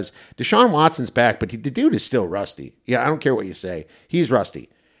 because Deshaun Watson's back, but the dude is still rusty. Yeah, I don't care what you say. He's rusty.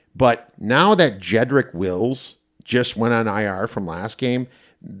 But now that Jedrick Wills just went on IR from last game,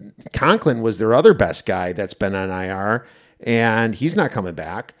 Conklin was their other best guy that's been on IR, and he's not coming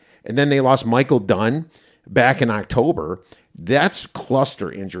back. And then they lost Michael Dunn back in October. That's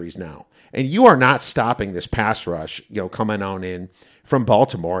cluster injuries now. And you are not stopping this pass rush, coming on in from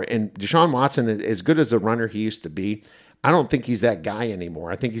Baltimore. And Deshaun Watson, as good as a runner he used to be, I don't think he's that guy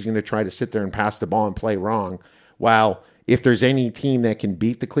anymore. I think he's going to try to sit there and pass the ball and play wrong. While if there's any team that can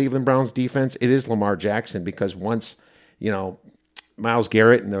beat the Cleveland Browns defense, it is Lamar Jackson, because once, Myles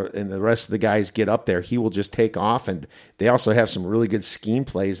Garrett and the rest of the guys get up there, he will just take off. And they also have some really good scheme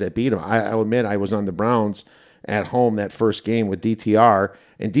plays that beat him. I'll admit, I was on the Browns at home that first game with DTR,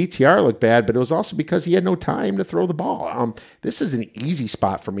 and DTR looked bad, but it was also because he had no time to throw the ball. This is an easy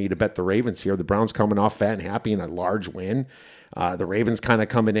spot for me to bet the Ravens here. The Browns coming off fat and happy in a large win. The Ravens kind of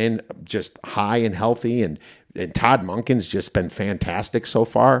coming in just high and healthy, and Todd Monken's just been fantastic so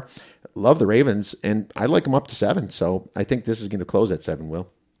far. Love the Ravens, and I like them up to 7, so I think this is going to close at 7, Will.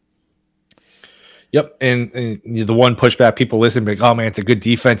 Yep, and the one pushback people listen, like, oh man, it's a good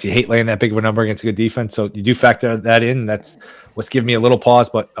defense. You hate laying that big of a number against a good defense, so you do factor that in. That's what's giving me a little pause,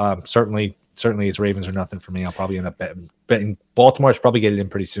 but certainly it's Ravens or nothing for me. I'll probably end up betting Baltimore. I should probably get it in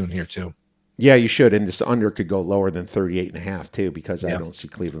pretty soon here too. Yeah, you should. And this under could go lower than 38.5 too, because I don't see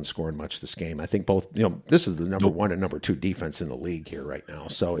Cleveland scoring much this game. I think both, this is the number 1 and number 2 defense in the league here right now.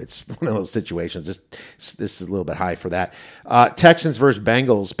 So it's one of those situations. This is a little bit high for that. Texans versus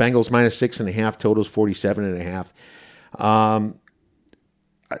Bengals. Bengals -6.5, totals 47.5.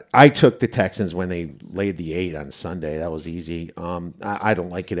 I took the Texans when they laid the 8 on Sunday. That was easy. I don't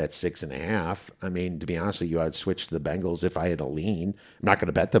like it at 6.5. I mean, to be honest with you, I'd switch to the Bengals if I had a lean. I'm not going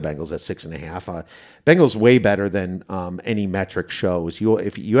to bet the Bengals at 6.5. Bengals way better than any metric shows.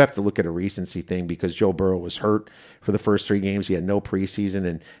 If you have to look at a recency thing because Joe Burrow was hurt for the first 3 games, he had no preseason,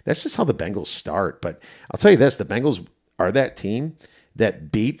 and that's just how the Bengals start. But I'll tell you this: the Bengals are that team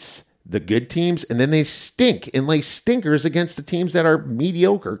that beats the good teams, and then they stink and lay stinkers against the teams that are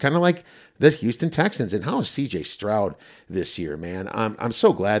mediocre, kind of like the Houston Texans. And how is CJ Stroud this year, man? I'm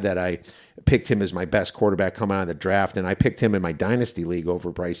so glad that I picked him as my best quarterback coming out of the draft, and I picked him in my dynasty league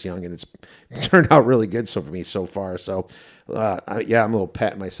over Bryce Young, and it's turned out really good for me so far. So, I'm a little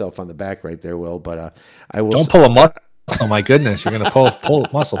patting myself on the back right there, Will. But I will don't pull a muscle. Oh my goodness, you're gonna pull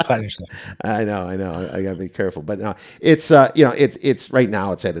a muscle, patting yourself. I know. I gotta be careful, but no, it's it's right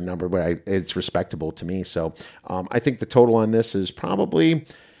now it's at a number where it's respectable to me. So I think the total on this is probably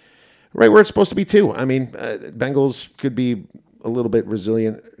right where it's supposed to be too. I mean, Bengals could be a little bit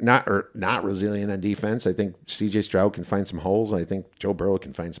resilient, not resilient on defense. I think CJ Stroud can find some holes. I think Joe Burrow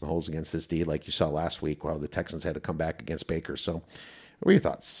can find some holes against this D, like you saw last week, while the Texans had to come back against Baker. So, what are your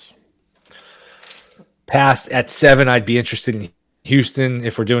thoughts? Pass at 7. I'd be interested in Houston.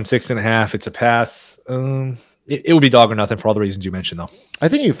 If we're doing 6.5, it's a pass. It would be dog or nothing for all the reasons you mentioned, though. I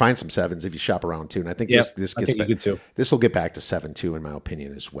think you can find some 7s if you shop around too, and I think this gets back. This will get back to 7 too, in my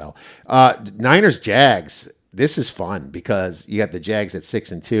opinion, as well. Niners Jags. This is fun because you got the Jags at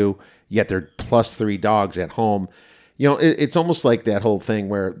 6-2. You got their +3 dogs at home. It's almost like that whole thing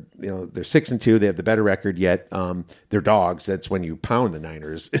where they're 6-2, they have the better record, yet they're dogs. That's when you pound the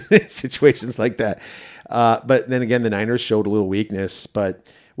Niners in situations like that. But then again, the Niners showed a little weakness.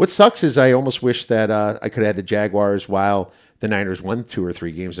 But what sucks is I almost wish that I could have the Jaguars while the Niners won 2 or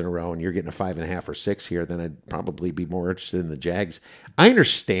 3 games in a row, and you're getting a 5.5 or 6 here. Then I'd probably be more interested in the Jags. I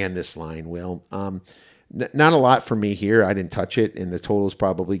understand this line, Will. Not a lot for me here. I didn't touch it, and the total is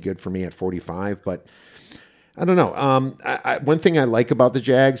probably good for me at 45, but I don't know. One thing I like about the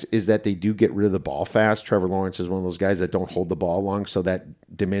Jags is that they do get rid of the ball fast. Trevor Lawrence is one of those guys that don't hold the ball long, so that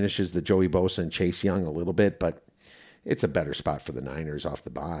diminishes the Joey Bosa and Chase Young a little bit, but it's a better spot for the Niners off the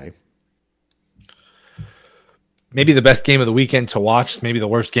bye. Maybe the best game of the weekend to watch, maybe the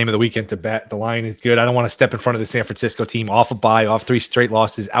worst game of the weekend to bet. The line is good. I don't want to step in front of the San Francisco team off a bye, off 3 straight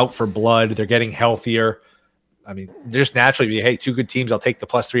losses, out for blood. They're getting healthier. I mean, just naturally, hey, 2 good teams. I'll take the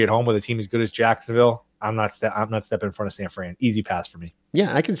 +3 at home with a team as good as Jacksonville. I'm not stepping in front of San Fran. Easy pass for me.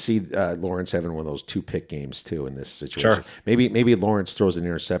 Yeah, I can see Lawrence having one of those 2-pick games too in this situation. Sure. Maybe Lawrence throws an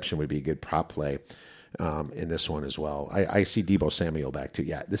interception would be a good prop play in this one as well. I see Deebo Samuel back too.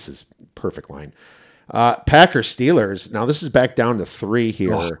 Yeah, this is perfect line. Packers Steelers. Now this is back down to 3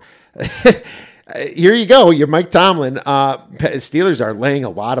 here. Oh. Here you go. You're Mike Tomlin. Steelers are laying a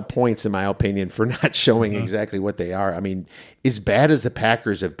lot of points, in my opinion, for not showing exactly what they are. I mean, as bad as the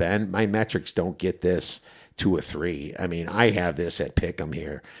Packers have been, my metrics don't get this to a 3. I mean, I have this at Pick'em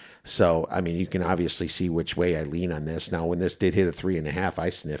here. So, I mean, you can obviously see which way I lean on this. Now, when this did hit a 3.5, I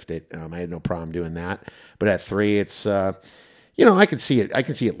sniffed it. I had no problem doing that. But at 3, it's, I can see it. I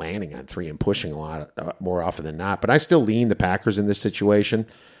can see it landing on 3 and pushing a lot more often than not. But I still lean the Packers in this situation.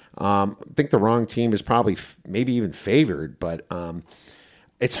 I think the wrong team is probably maybe even favored, but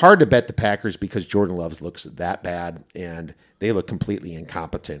it's hard to bet the Packers because Jordan Love looks that bad and they look completely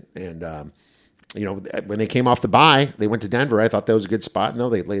incompetent. And, when they came off the bye, they went to Denver. I thought that was a good spot. No,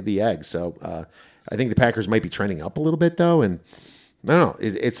 they laid the egg. So I think the Packers might be trending up a little bit, though. And I don't know.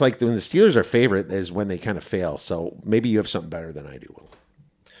 It's like when the Steelers are favorite is when they kind of fail. So maybe you have something better than I do.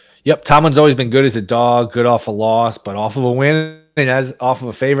 Yep, Tomlin's always been good as a dog, good off a loss, but off of a win and as off of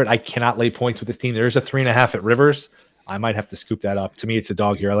a favorite, I cannot lay points with this team. There's a 3.5 at Rivers. I might have to scoop that up. To me, it's a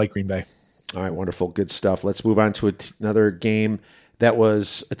dog here. I like Green Bay. All right, wonderful. Good stuff. Let's move on to another game that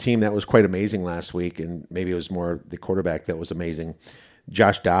was a team that was quite amazing last week, and maybe it was more the quarterback that was amazing.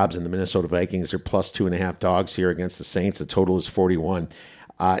 Josh Dobbs and the Minnesota Vikings are +2.5 dogs here against the Saints. The total is 41.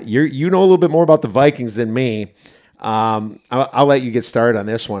 You know a little bit more about the Vikings than me. I'll let you get started on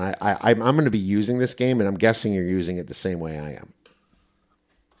this one. I'm going to be using this game, and I'm guessing you're using it the same way I am.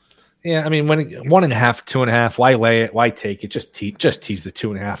 Yeah, I mean, when 1.5, 2.5, why lay it? Why take it? Just tease the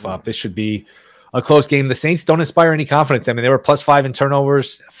 2.5 up. This should be a close game. The Saints don't inspire any confidence. I mean, they were +5 in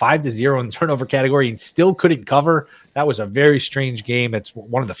turnovers, 5-0 in the turnover category, and still couldn't cover. That was a very strange game. It's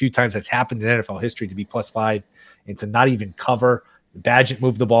one of the few times that's happened in NFL history to be +5 and to not even cover. Badgett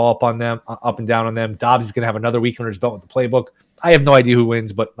moved the ball up and down on them. Dobbs is going to have another week under his belt with the playbook. I have no idea who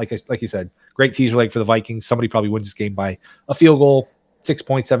wins, but like you said, great teaser leg for the Vikings. Somebody probably wins this game by a field goal, 6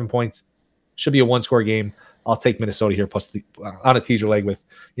 points, 7 points. Should be a 1-score game. I'll take Minnesota here plus on a teaser leg with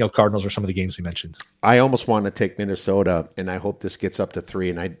Cardinals or some of the games we mentioned. I almost want to take Minnesota, and I hope this gets up to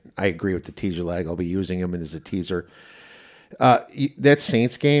 3. And I agree with the teaser leg. I'll be using them as a teaser. That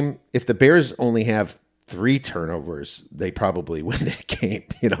Saints game, if the Bears only have 3 turnovers, they probably win that game.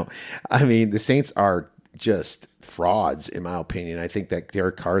 I mean, the Saints are just frauds, in my opinion. I think that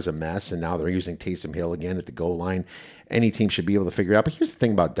Derek Carr is a mess, and now they're using Taysom Hill again at the goal line. Any team should be able to figure it out. But here's the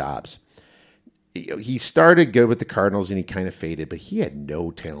thing about Dobbs. He started good with the Cardinals, and he kind of faded, but he had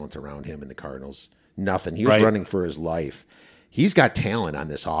no talent around him in the Cardinals. Nothing. He was running for his life. He's got talent on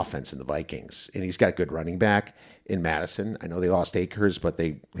this offense in the Vikings, and he's got good running back in Madison. I know they lost Akers, but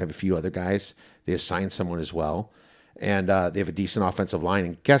they have a few other guys. They assigned someone as well, and they have a decent offensive line.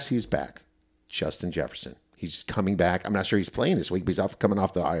 And guess who's back? Justin Jefferson. He's coming back. I'm not sure he's playing this week, but he's coming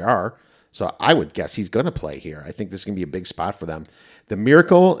off the IR. So I would guess he's going to play here. I think this is going to be a big spot for them. The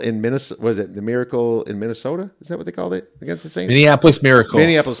Miracle in Minnesota, was it the Miracle in Minnesota? Is that what they called it against the Saints? Minneapolis Miracle.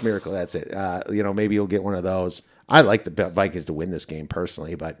 Minneapolis Miracle, that's it. Maybe you'll get one of those. I like the Vikings to win this game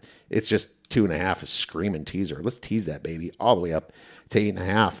personally, but it's just 2.5 is screaming teaser. Let's tease that baby all the way up to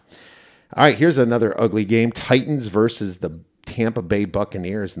 8.5. All right, here's another ugly game. Titans versus the Tampa Bay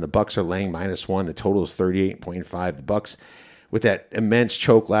Buccaneers, and the Bucs are laying -1. The total is 38.5. The Bucs with that immense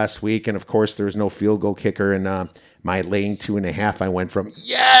choke last week, and of course there was no field goal kicker, and my laying 2.5, I went from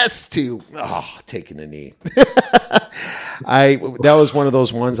yes to taking a knee. That was one of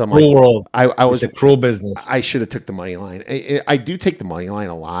those ones. I'm cruel like, world. I was it's a cruel business. I should have took the money line. I do take the money line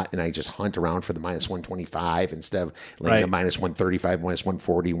a lot, and I just hunt around for the -125 instead of laying the -135,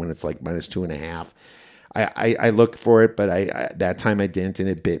 -140 when it's like -2.5. I looked for it, but I that time I didn't, and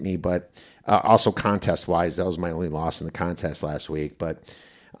it bit me. But also contest wise, that was my only loss in the contest last week. But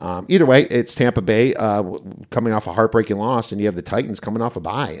either way, it's Tampa Bay coming off a heartbreaking loss, and you have the Titans coming off a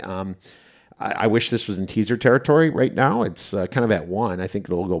bye. I wish this was in teaser territory right now. It's kind of at 1. I think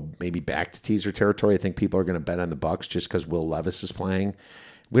it'll go maybe back to teaser territory. I think people are going to bet on the Bucs just because Will Levis is playing.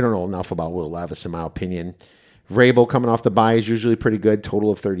 We don't know enough about Will Levis, in my opinion. Vrabel coming off the bye is usually pretty good.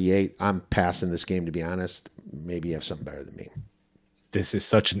 Total of 38. I'm passing this game, to be honest. Maybe you have something better than me. This is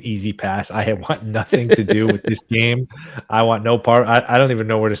such an easy pass. I want nothing to do with this game. I want no part. I don't even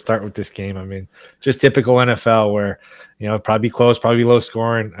know where to start with this game. I mean, just typical NFL where, probably close, probably low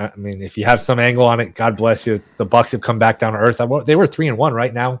scoring. I mean, if you have some angle on it, God bless you. The Bucs have come back down to earth. They were 3-1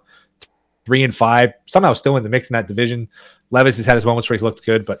 right now, 3-5, somehow still in the mix in that division. Levis has had his moments where he's looked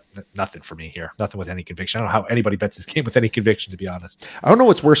good, but nothing for me here. Nothing with any conviction. I don't know how anybody bets this game with any conviction, to be honest. I don't know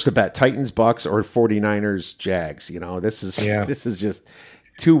what's worse to bet, Titans, Bucks, or 49ers, Jags. This is just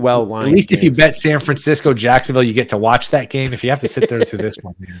too well lined. At least games. If you bet San Francisco, Jacksonville, you get to watch that game. If you have to sit there through this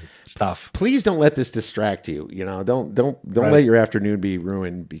one, it's tough. Please don't let this distract you. Don't let your afternoon be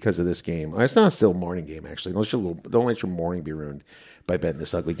ruined because of this game. It's not still a morning game, actually. Don't let your morning be ruined by betting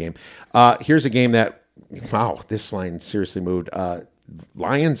this ugly game. Here's a game that. Wow, this line seriously moved.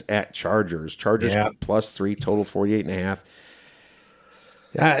 Lions at Chargers. Chargers +3, total 48.5.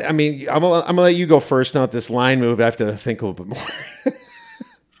 I mean, I'm gonna let you go first. Now, this line move, I have to think a little bit more.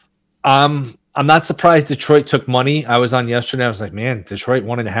 I'm not surprised Detroit took money. I was on yesterday. I was like, man, Detroit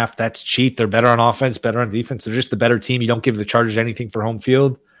 1.5. That's cheap. They're better on offense, better on defense. They're just the better team. You don't give the Chargers anything for home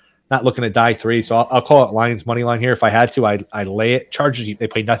field. Not looking to die 3, so I'll call it Lions money line here if I had to. I lay it. Chargers, they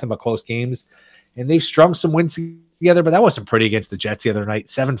played nothing but close games. And they've strung some wins together, but that wasn't pretty against the Jets the other night.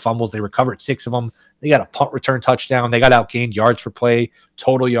 7 fumbles. They recovered 6 of them. They got a punt return touchdown. They got outgained yards per play,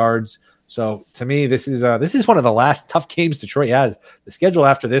 total yards. So to me, this is one of the last tough games Detroit has. The schedule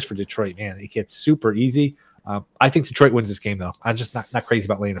after this for Detroit, man, it gets super easy. I think Detroit wins this game, though. I'm just not crazy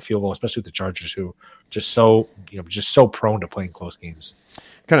about laying a field goal, especially with the Chargers, who just so prone to playing close games.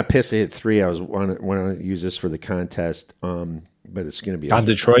 Kind of pissed they hit 3. I was want to use this for the contest. But it's going to be on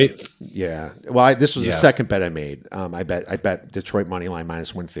Detroit. Yeah. Well, this was the second bet I made. I bet Detroit money line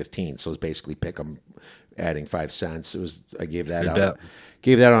 -115. So it's basically pick them, adding 5 cents. I gave that out. Bet.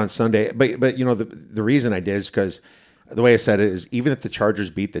 Gave that on Sunday. But the reason I did is because the way I said it is even if the Chargers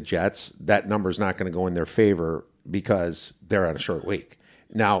beat the Jets, that number is not going to go in their favor because they're on a short week.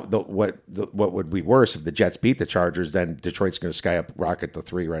 Now, what would be worse if the Jets beat the Chargers? Then Detroit's going to rocket to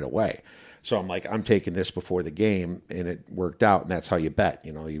 3 right away. So I'm like, I'm taking this before the game, and it worked out, and that's how you bet.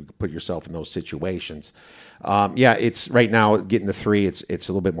 You put yourself in those situations. It's right now getting to 3. It's a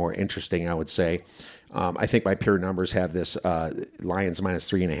little bit more interesting, I would say. I think my pure numbers have this Lions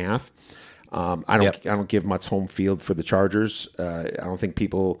 -3.5. I don't give much home field for the Chargers. I don't think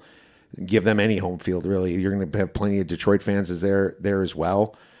people give them any home field really. You're going to have plenty of Detroit fans there as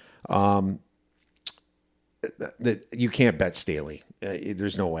well. That you can't bet Staley.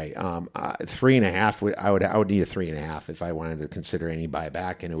 There's no way. 3.5. I would need a 3.5 if I wanted to consider any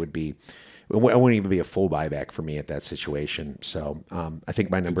buyback, and it wouldn't even be a full buyback for me at that situation. So I think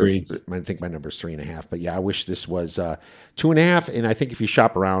my number is 3.5. But yeah, I wish this was 2.5. And I think if you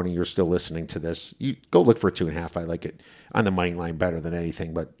shop around and you're still listening to this, you go look for 2.5. I like it on the money line better than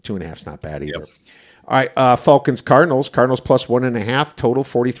anything, but 2.5 is not bad either. Yep. All right, Falcons Cardinals plus 1.5 total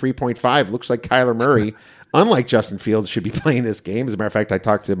 43.5. Looks like Kyler Murray, unlike Justin Fields, should be playing this game. As a matter of fact, I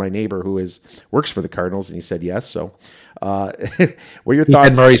talked to my neighbor who works for the Cardinals, and he said yes. So, what are your thoughts?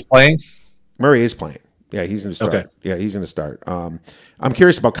 And Murray's playing. Murray is playing. Yeah, he's going to start. Okay. Yeah, he's going to start. I'm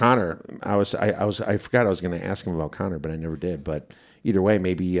curious about Connor. I forgot I was going to ask him about Connor, but I never did. But either way,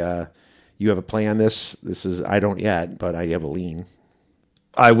 maybe you have a play on this. I don't yet, but I have a lean.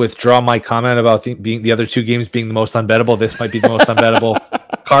 I withdraw my comment about the other two games being the most unbettable. This might be the most unbettable.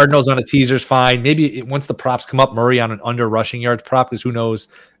 Cardinals on a teaser's fine. Maybe once the props come up, Murray on an under rushing yards prop, because who knows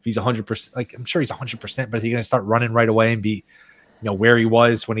if he's 100%. Like, I'm sure he's 100%, but is he going to start running right away and be, where he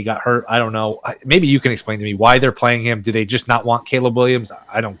was when he got hurt? I don't know. Maybe you can explain to me why they're playing him. Do they just not want Caleb Williams?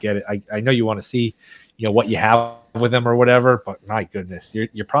 I don't get it. I know you want to see, what you have with him or whatever, but my goodness, he's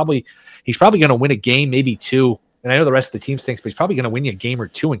probably going to win a game, maybe two. And I know the rest of the team stinks, but he's probably going to win you a game or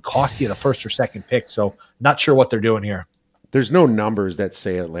two and cost you the first or second pick. So not sure what they're doing here. There's no numbers that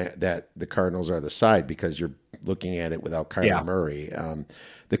say that the Cardinals are the side because you're looking at it without Kyler Murray.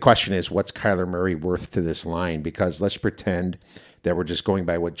 The question is, what's Kyler Murray worth to this line? Because let's pretend that we're just going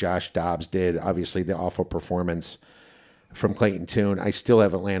by what Josh Dobbs did. Obviously, the awful performance from Clayton Tune. I still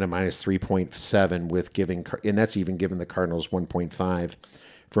have Atlanta minus 3.7 and that's even giving the Cardinals 1.5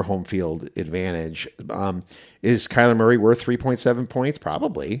 for home field advantage. Is Kyler Murray worth 3.7 points?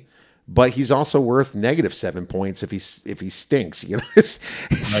 Probably. But he's also worth -7 points if he stinks. It's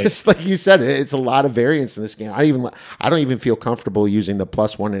right. Just like you said. It's a lot of variance in this game. I don't even feel comfortable using the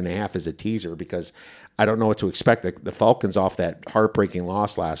plus 1.5 as a teaser because I don't know what to expect. The Falcons off that heartbreaking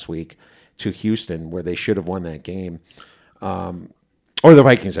loss last week to Houston, where they should have won that game, or the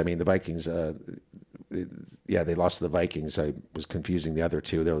Vikings. I mean, the Vikings. They lost to the Vikings. I was confusing the other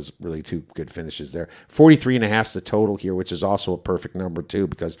two. There was really two good finishes there. 43.5 is the total here, which is also a perfect number too,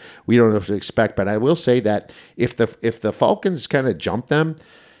 because we don't know what to expect. But I will say that if the Falcons kind of jump them,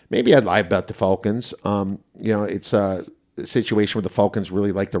 maybe I'd live bet the Falcons. It's a situation where the Falcons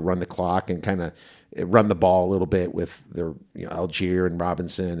really like to run the clock and kind of run the ball a little bit with their Algier and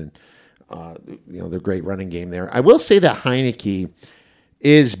Robinson and their great running game there. I will say that Heineke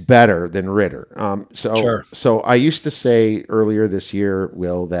is better than Ritter. Sure. So I used to say earlier this year,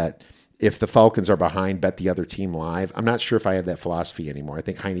 Will, that if the Falcons are behind, bet the other team live. I'm not sure if I have that philosophy anymore. I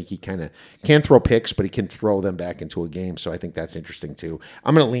think Heineke kind of can throw picks, but he can throw them back into a game. So I think that's interesting too.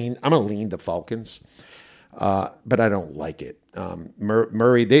 I'm gonna lean the Falcons, but I don't like it.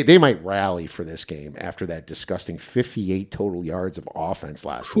 Murray, they might rally for this game after that disgusting 58 total yards of offense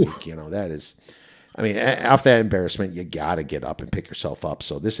last week. That is. I mean, after that embarrassment, you got to get up and pick yourself up.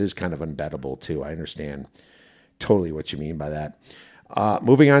 So this is kind of unbettable, too. I understand totally what you mean by that.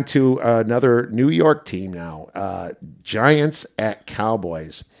 Moving on to another New York team now. Giants at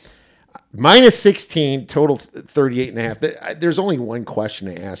Cowboys. Minus 16, total 38.5. There's only one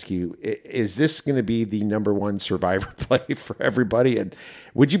question to ask you. Is this going to be the number one survivor play for everybody? And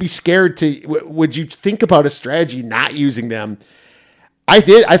would you be scared would you think about a strategy not using them? I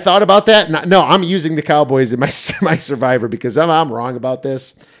did. I thought about that. No, I'm using the Cowboys in my survivor because if I'm wrong about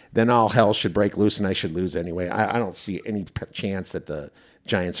this, then all hell should break loose and I should lose anyway. I don't see any chance that the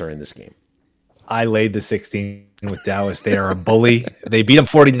Giants are in this game. I laid the 16 with Dallas. They are a bully. They beat them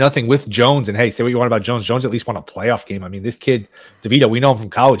 40-0 with Jones. And hey, say what you want about Jones. Jones at least won a playoff game. I mean, this kid, DeVito, we know him from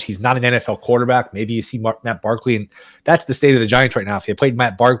college. He's not an NFL quarterback. Maybe you see Matt Barkley, and that's the state of the Giants right now. If they played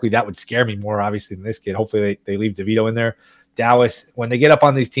Matt Barkley, that would scare me more, obviously, than this kid. Hopefully they leave DeVito in there. Dallas, when they get up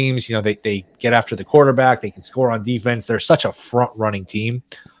on these teams, they get after the quarterback. They can score on defense. They're such a front-running team.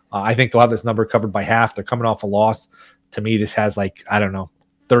 I think they'll have this number covered by half. They're coming off a loss. To me, this has 30-3,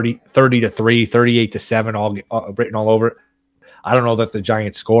 38-7, all written all over it. I don't know that the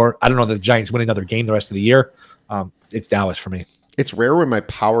Giants score. I don't know that the Giants win another game the rest of the year. It's Dallas for me. It's rare when my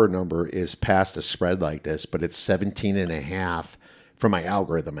power number is past a spread like this, but it's 17.5. For my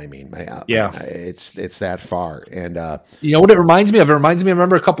algorithm, I mean, it's that far. And what it reminds me of? It reminds me. I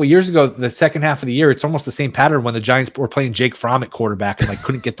remember a couple of years ago, the second half of the year. It's almost the same pattern when the Giants were playing Jake Fromm at quarterback and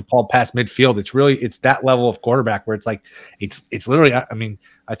couldn't get the ball past midfield. It's that level of quarterback where it's literally. I mean,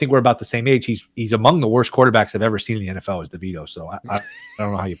 I think we're about the same age. He's among the worst quarterbacks I've ever seen in the NFL. Is DeVito. So I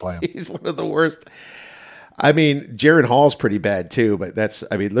don't know how you play him. He's one of the worst. I mean, Jaron Hall's pretty bad too. But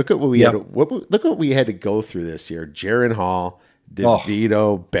look at what we had. Look what we had to go through this year. Jaron Hall.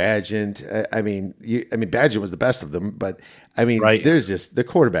 DeVito, Badgett. I mean, Badgett was the best of them, but I mean, Right. there's just the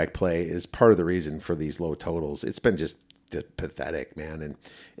quarterback play is part of the reason for these low totals. It's been just pathetic, man, and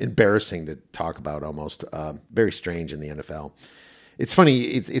embarrassing to talk about. Almost very strange in the NFL. It's funny.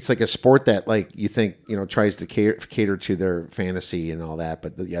 It's like a sport that, like, you think, tries to cater to their fantasy and all that,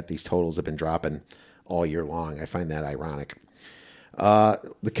 but yet these totals have been dropping all year long. I find that ironic.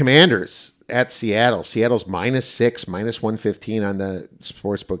 The Commanders at Seattle. Seattle's -6, -115 on the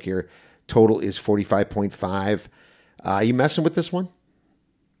sports book here. Total is 45.5. You messing with this one?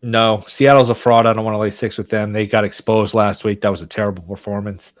 No, Seattle's a fraud. I don't want to lay 6 with them. They got exposed last week. That was a terrible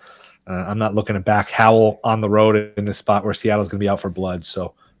performance. I'm not looking to back Howell on the road in this spot where Seattle's going to be out for blood.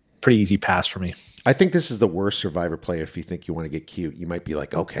 So pretty easy pass for me. I think this is the worst Survivor play. If you think you want to get cute, you might be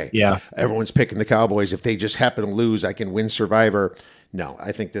like, okay, yeah, everyone's picking the Cowboys. If they just happen to lose, I can win Survivor. No,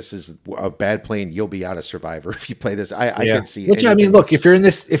 I think this is a bad play, and you'll be out of Survivor if you play this. I can see. Which, I mean, look, if you're in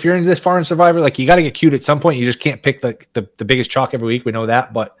this far in Survivor, like, you got to get cute at some point. You just can't pick the biggest chalk every week. We know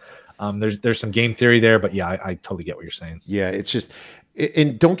that, but there's some game theory there. But yeah, I totally get what you're saying. Yeah, it's just.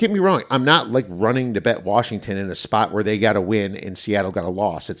 And don't get me wrong, I'm not like running to bet Washington in a spot where they got a win and Seattle got a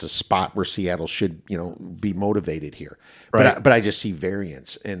loss. It's a spot where Seattle should, be motivated here. Right. But I just see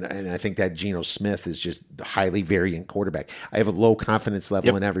variance, and I think that Geno Smith is just a highly variant quarterback. I have a low confidence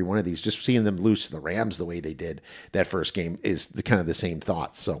level in every one of these. Just seeing them lose to the Rams the way they did that first game is kind of the same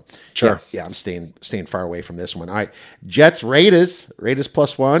thoughts. So sure, yeah, I'm staying far away from this one. All right, Jets Raiders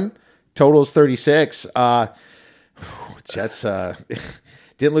 +1, total is 36. Jets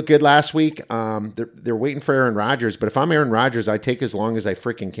didn't look good last week. They're waiting for Aaron Rodgers, but if I'm Aaron Rodgers, I take as long as I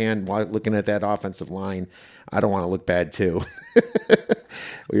freaking can while looking at that offensive line. I don't want to look bad too.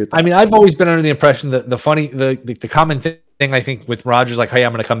 I mean, I've always been under the impression that the common thing I think with Rodgers, like, hey,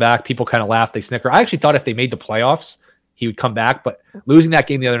 I'm going to come back. People kind of laugh, they snicker. I actually thought if they made the playoffs, he would come back, but losing that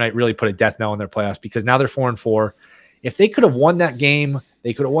game the other night really put a death knell in their playoffs, because now they're 4-4. If they could have won that game,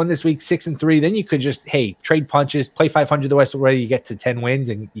 they could have won this week 6-3. Then you could just, hey, trade punches, play 500 the rest of the way. You get to 10 wins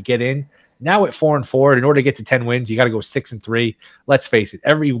and you get in. Now at 4-4, in order to get to 10 wins, you got to go 6-3. Let's face it,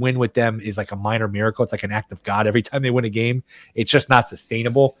 every win with them is like a minor miracle. It's like an act of God. Every time they win a game, it's just not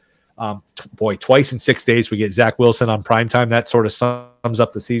sustainable. Twice in 6 days we get Zach Wilson on primetime. That sort of sums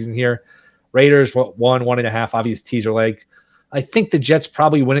up the season here. Raiders 1.5 obvious teaser leg. I think the Jets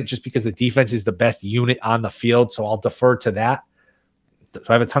probably win it just because the defense is the best unit on the field, so I'll defer to that. Do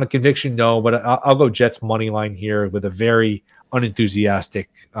I have a ton of conviction? No, but I'll go Jets money line here with a very unenthusiastic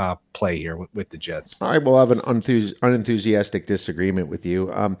play here with the Jets. All right, we'll have an unenthusiastic disagreement with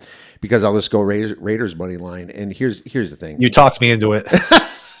you because I'll just go Raiders money line. And here's the thing. You talked me into it.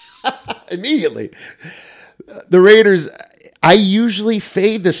 Immediately. The Raiders, I usually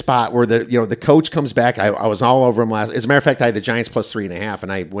fade the spot where the coach comes back. I was all over him last. As a matter of fact, I had the Giants +3.5,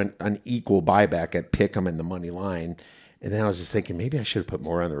 and I went on equal buyback at Pick'em in the money line. And then I was just thinking maybe I should have put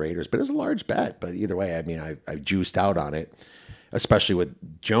more on the Raiders, but it was a large bet. But either way, I mean, I juiced out on it, especially with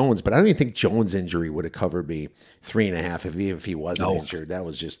Jones. But I don't even think Jones' injury would have covered me 3.5 if he wasn't injured. That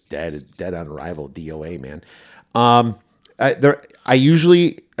was just dead on arrival DOA, man. I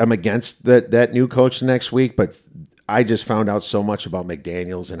usually am against that new coach the next week, but I just found out so much about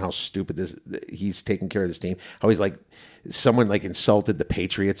McDaniels and how stupid he's taking care of this team. How he's like someone like insulted the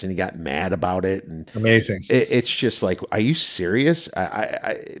Patriots and he got mad about it. And amazing. It's just like, are you serious?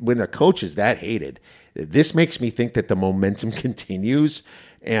 When a coach is that hated, this makes me think that the momentum continues.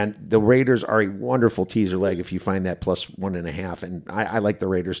 And the Raiders are a wonderful teaser leg if you find that +1.5. And I like the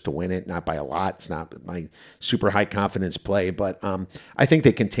Raiders to win it, not by a lot. It's not my super high confidence play, but I think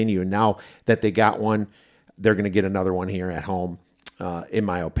they continue. And now that they got one, they're going to get another one here at home, in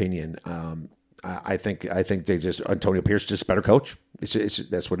my opinion. I think they just Antonio Pierce just a better coach.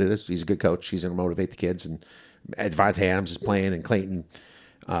 That's what it is. He's a good coach. He's going to motivate the kids. And Devontae Adams is playing, and Clayton,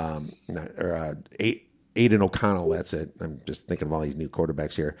 Aiden O'Connell. That's it. I'm just thinking of all these new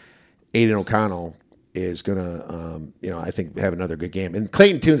quarterbacks here. Aiden O'Connell is going to, I think have another good game. And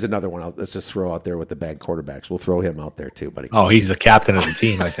Clayton Tune's another one. Let's just throw out there with the bad quarterbacks. We'll throw him out there too, buddy. Oh, he's the captain of the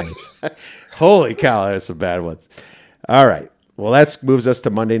team, I think. Holy cow, that's some bad ones. All right. Well, that moves us to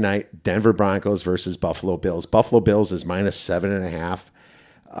Monday night. Denver Broncos versus Buffalo Bills. Buffalo Bills is -7.5,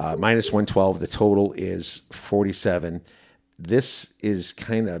 -112. The total is 47. This is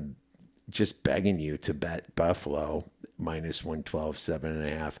kind of just begging you to bet Buffalo -112,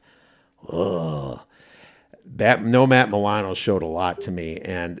 7.5. Ugh. Matt Milano showed a lot to me,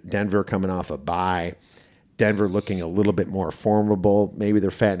 and Denver coming off a bye. Denver looking a little bit more formidable. Maybe they're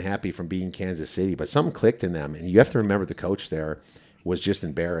fat and happy from beating Kansas City, but something clicked in them. And you have to remember the coach there was just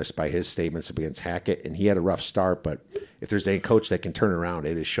embarrassed by his statements against Hackett, and he had a rough start. But if there's a coach that can turn around,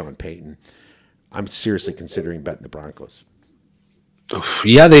 it is Sean Payton. I'm seriously considering betting the Broncos.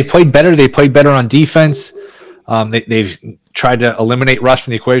 Yeah, they've played better. They played better on defense. They've tried to eliminate Russ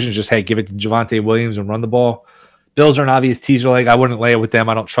from the equation. Just, hey, give it to Javonte Williams and run the ball. Bills are an obvious teaser leg. I wouldn't lay it with them.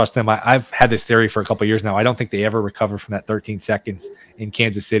 I don't trust them. I've had this theory for a couple of years now. I don't think they ever recover from that 13 seconds in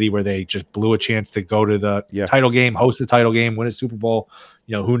Kansas City where they just blew a chance to go to the title game, host the title game, win a Super Bowl.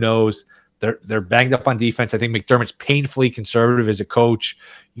 Who knows? They're banged up on defense. I think McDermott's painfully conservative as a coach.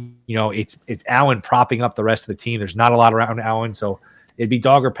 It's Allen propping up the rest of the team. There's not a lot around Allen, so it'd be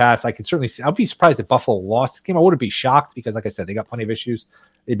dog or pass. I could certainly see. I'd be surprised if Buffalo lost the game. I wouldn't be shocked because, like I said, they got plenty of issues.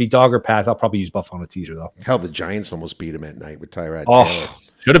 It'd be dog or pass. I'll probably use Buffalo on a teaser, though. Hell, the Giants almost beat him at night with Tyrod Taylor.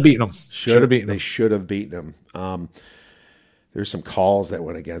 Should have beaten them. They should have beaten them. There's some calls that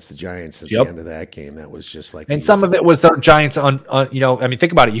went against the Giants at the end of that game. That was just like, and some of it was the Giants on.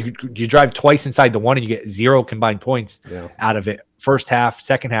 Think about it. You drive twice inside the one, and you get 0 combined points out of it. First half,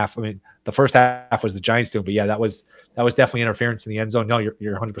 second half. The first half was the Giants doing, but that was definitely interference in the end zone. No, you're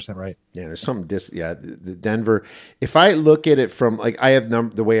 100% right. Yeah, there's some the Denver. If I look at it from I have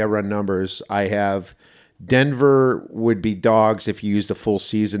the way I run numbers, I have Denver would be dogs if you use the full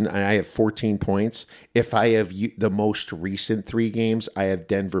season, and I have 14 points. If I have the most recent 3 games, I have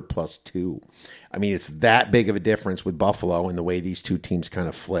Denver +2. It's that big of a difference with Buffalo and the way these two teams kind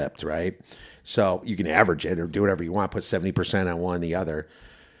of flipped, right? So you can average it or do whatever you want, put 70% on one and the other.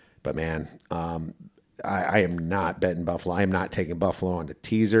 But man, I am not betting Buffalo. I am not taking Buffalo on the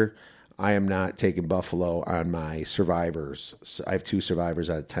teaser. I am not taking Buffalo on my survivors. So I have 2 survivors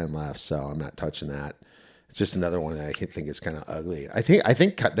out of 10 left, so I'm not touching that. It's just another one that I think is kind of ugly. I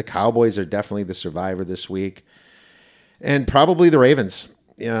think the Cowboys are definitely the survivor this week, and probably the Ravens.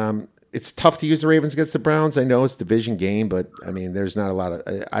 It's tough to use the Ravens against the Browns. I know it's a division game, but there's not a lot of.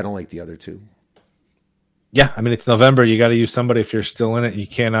 I don't like the other 2. Yeah, it's November. You got to use somebody if you're still in it. You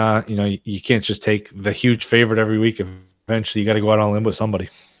can't, you can't just take the huge favorite every week. Eventually, you got to go out on a limb with somebody.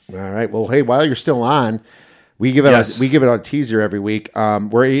 All right. Well, hey, while you're still on, we give it a teaser every week. We're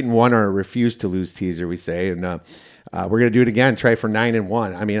 8-1 on our refuse to lose teaser, we say, and we're gonna do it again. Try for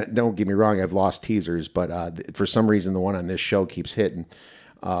 9-1. Don't get me wrong, I've lost teasers, but for some reason, the one on this show keeps hitting.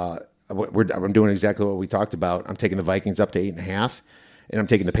 I'm doing exactly what we talked about. I'm taking the Vikings up to 8.5. And I'm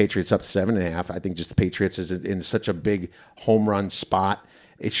taking the Patriots up to 7.5. I think just the Patriots is in such a big home run spot.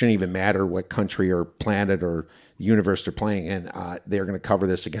 It shouldn't even matter what country or planet or universe they're playing in. They're going to cover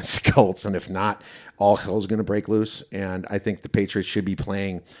this against the Colts. And if not, all hell's going to break loose. And I think the Patriots should be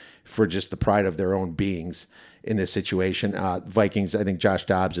playing for just the pride of their own beings in this situation. Vikings, I think Josh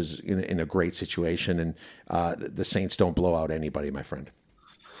Dobbs is in a great situation. And the Saints don't blow out anybody, my friend.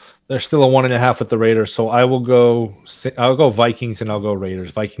 They're still a 1.5 with the Raiders, so I'll go Vikings and I'll go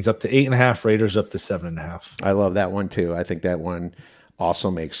Raiders. Vikings up to 8.5, Raiders up to 7.5. I love that one too. I think that one also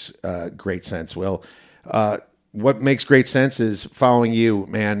makes great sense. Will, what makes great sense is following you,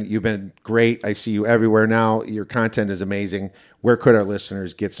 man. You've been great. I see you everywhere now. Your content is amazing. Where could our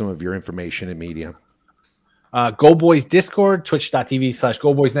listeners get some of your information and media? Go Boys Discord,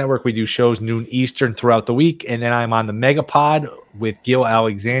 twitch.tv/Go Boys Network. We do shows noon Eastern throughout the week. And then I'm on the Megapod with Gil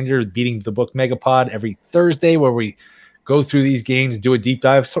Alexander, Beating the Book Megapod every Thursday, where we go through these games, do a deep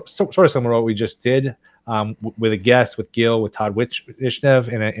dive, sort of similar to what we just did with a guest, with Gil, with Todd Wishnev,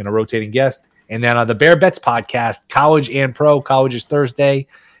 and a rotating guest. And then on the Bear Bets podcast, college and pro. College is Thursday.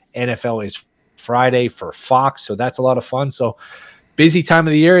 NFL is Friday for Fox. So that's a lot of fun. So busy time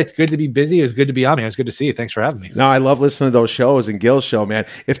of the year. It's good to be busy. It's good to be on, man. It's good to see you. Thanks for having me. No, I love listening to those shows and Gil's show, man.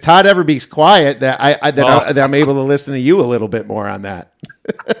 If Todd ever be quiet, that I'm able to listen to you a little bit more on that.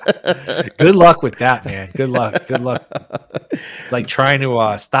 Good luck with that, man. Good luck. It's like trying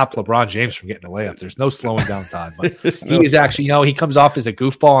to stop LeBron James from getting a layup. There's no slowing down Todd. But he is actually, he comes off as a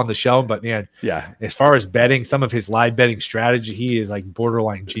goofball on the show, but man, as far as betting, some of his live betting strategy, he is like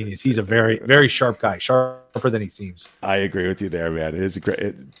borderline genius. He's a very, very sharp guy, sharper than he seems. I agree with you there, man. It is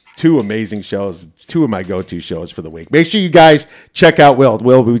two amazing shows, 2 of my go-to shows for the week. Make sure you guys check out Will.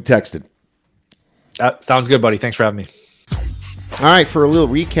 Will be texted. Sounds good, buddy. Thanks for having me. All right, for a little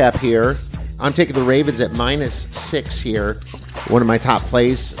recap here, I'm taking the Ravens at -6 here. One of my top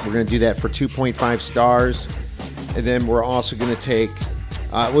plays. We're going to do that for 2.5 stars. And then we're also going to take,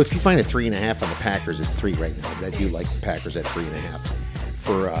 if you find a 3.5 on the Packers, it's 3 right now. But I do like the Packers at 3.5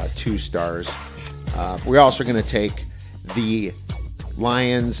 for 2 stars. We're also going to take the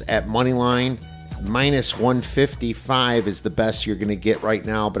Lions at money line. -155 is the best you're going to get right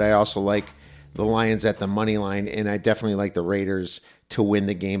now. But I also like the Lions at the money line, and I definitely like the Raiders to win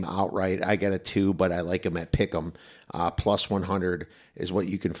the game outright. I got a 2, but I like him at Pick'em. Plus 100 is what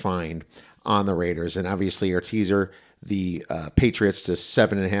you can find on the Raiders. And obviously our teaser, the Patriots to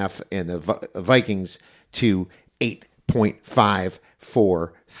 7.5 and the Vikings to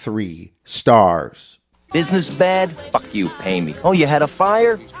 8.543 stars. Business bad? Fuck you, pay me. Oh, you had a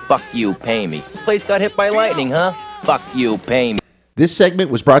fire? Fuck you, pay me. Place got hit by lightning, huh? Fuck you, pay me. This segment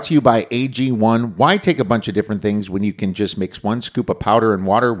was brought to you by AG1. Why take a bunch of different things when you can just mix 1 scoop of powder and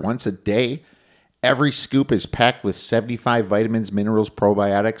water once a day? Every scoop is packed with 75 vitamins, minerals,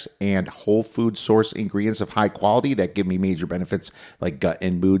 probiotics, and whole food source ingredients of high quality that give me major benefits like gut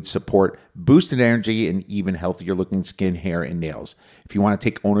and mood support, boosted energy, and even healthier looking skin, hair, and nails. If you want to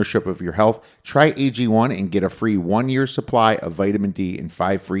take ownership of your health, try AG1 and get a free 1-year supply of vitamin D and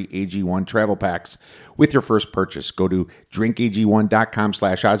 5 free AG1 travel packs with your first purchase. Go to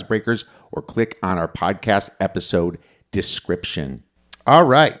drinkag1.com/oddsbreakers or click on our podcast episode description. All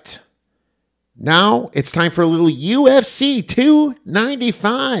right. Now it's time for a little UFC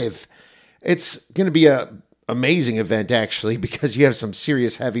 295. It's going to be an amazing event, actually, because you have some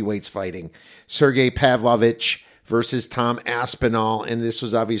serious heavyweights fighting. Sergey Pavlovich versus Tom Aspinall, and this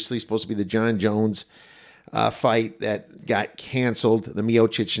was obviously supposed to be the John Jones fight that got canceled, the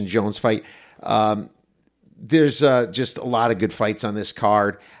Miocic and Jones fight. There's just a lot of good fights on this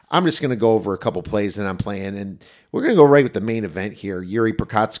card. I'm just going to go over a couple plays that I'm playing, and we're going to go right with the main event here. Yuri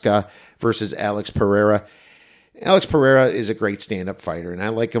Prochazka versus Alex Pereira. Alex Pereira is a great stand-up fighter, and I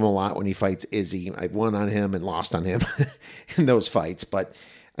like him a lot when he fights Izzy. I won on him and lost on him in those fights. But,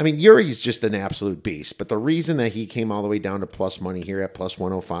 I mean, Yuri's just an absolute beast. But the reason that he came all the way down to plus money here at plus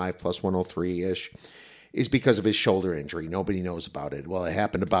 105, plus 103-ish, is because of his shoulder injury. Nobody knows about it. Well, it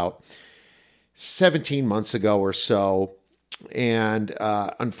happened about 17 months ago or so. And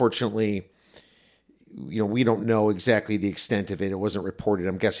unfortunately, we don't know exactly the extent of it. It wasn't reported.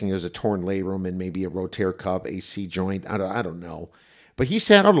 I'm guessing it was a torn labrum and maybe a rotator cuff, AC joint. I don't know. But he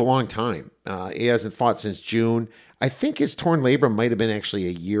sat out a long time. He hasn't fought since June. I think his torn labrum might have been actually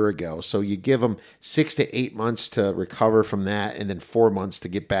a year ago. So you give him 6 to 8 months to recover from that and then 4 months to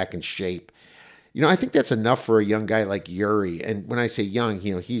get back in shape. I think that's enough for a young guy like Yuri. And when I say young,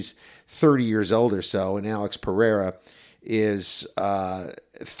 he's 30 years old or so, and Alex Pereira is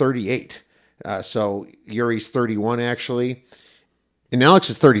 38. So Yuri's 31 actually, and Alex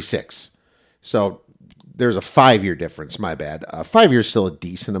is 36. So there's a 5-year difference. My bad. 5 years still a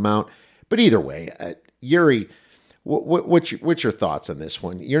decent amount, but either way, Yuri. What's your thoughts on this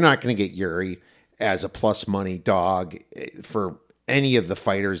one? You're not going to get Yuri as a plus money dog for any of the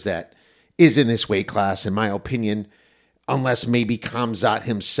fighters that is in this weight class, in my opinion, unless maybe Khamzat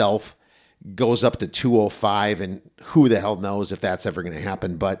himself goes up to 205, and who the hell knows if that's ever going to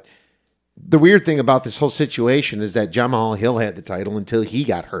happen. But the weird thing about this whole situation is that Jamal Hill had the title until he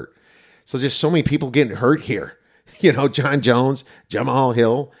got hurt. So just so many people getting hurt here. John Jones, Jamal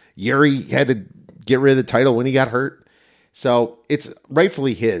Hill, Yuri had to get rid of the title when he got hurt. So it's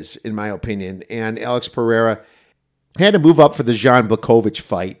rightfully his, in my opinion. And Alex Pereira had to move up for the Jan Blachowicz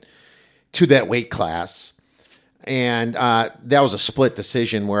fight to that weight class. And that was a split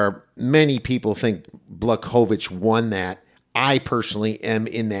decision where many people think Blachowicz won that. I personally am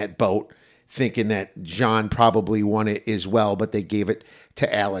in that boat, thinking that John probably won it as well, but they gave it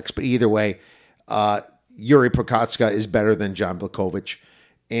to Alex. But either way, Yuri Prochazka is better than John Blachowicz,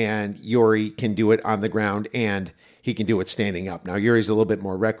 and Yuri can do it on the ground, and he can do it standing up. Now, Yuri's a little bit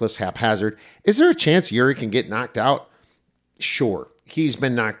more reckless, haphazard. Is there a chance Yuri can get knocked out? Sure. He's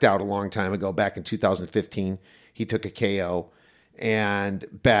been knocked out a long time ago, back in 2015. He took a KO, and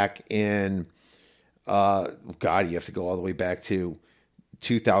back in, you have to go all the way back to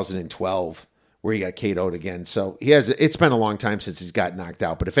 2012 where he got KO'd again. So it's been a long time since he's got knocked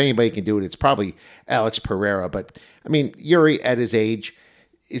out, but if anybody can do it, it's probably Alex Pereira. But I mean, Yuri at his age,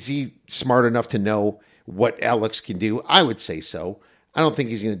 is he smart enough to know what Alex can do? I would say so. I don't think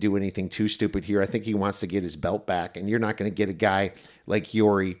he's going to do anything too stupid here. I think he wants to get his belt back, and you're not going to get a guy like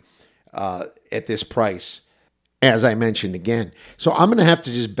Yuri at this price, as I mentioned again. So I'm going to have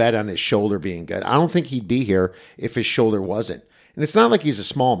to just bet on his shoulder being good. I don't think he'd be here if his shoulder wasn't. And it's not like he's a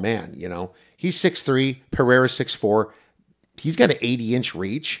small man, He's 6'3", Pereira's 6'4". He's got an 80-inch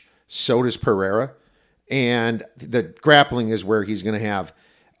reach. So does Pereira. And the grappling is where he's going to have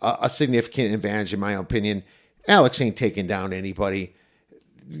a significant advantage, in my opinion. Alex ain't taking down anybody.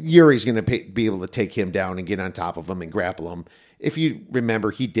 Yuri's going to be able to take him down and get on top of him and grapple him. If you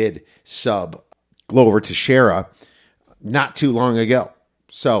remember, he did sub Glover Teixeira not too long ago.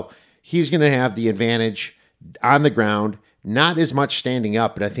 So he's going to have the advantage on the ground, not as much standing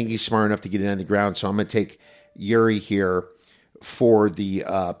up, but I think he's smart enough to get it on the ground. So I'm going to take Yuri here for the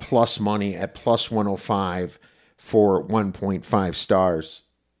plus money at plus 105 for 1.5 stars.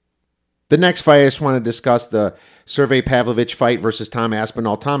 The next fight, I just want to discuss the Sergey Pavlovich fight versus Tom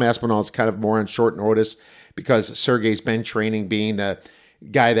Aspinall. Tom Aspinall is kind of more on short notice because Sergey's been training, being the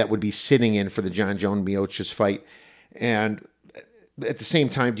guy that would be sitting in for the John Jones Miocic fight. And at the same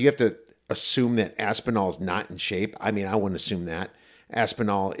time, do you have to assume that Aspinall's not in shape? I mean, I wouldn't assume that.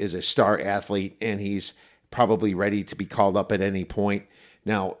 Aspinall is a star athlete, and he's probably ready to be called up at any point.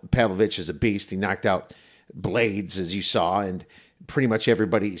 Now, Pavlovich is a beast. He knocked out Blades, as you saw, and pretty much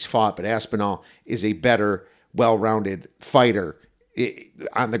everybody he's fought. But Aspinall is a better, well-rounded fighter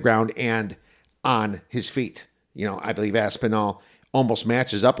on the ground and on his feet. You know, I believe Aspinall almost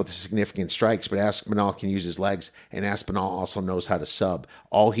matches up with the significant strikes, but Aspinall can use his legs, and Aspinall also knows how to sub.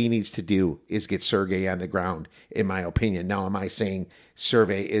 All he needs to do is get Sergey on the ground, in my opinion. Now, am I saying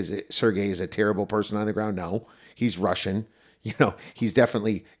Sergey is a terrible person on the ground? No, he's Russian. You know, he's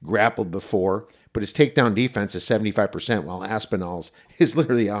definitely grappled before, but his takedown defense is 75%, while Aspinall's is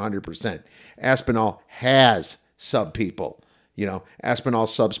literally 100%. Aspinall has sub people. You know, Aspinall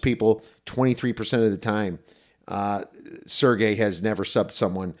subs people 23% of the time. Sergey has never subbed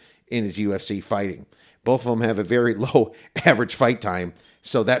someone in his UFC fighting. Both of them have a very low average fight time,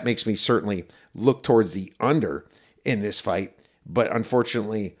 so that makes me certainly look towards the under in this fight. But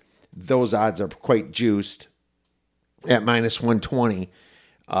unfortunately, those odds are quite juiced at minus 120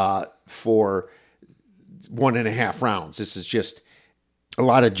 for 1.5 rounds. This is just a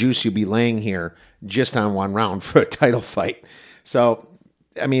lot of juice you'll be laying here just on one round for a title fight. So,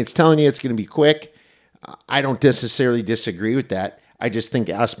 I mean, it's telling you it's going to be quick. I don't necessarily disagree with that. I just think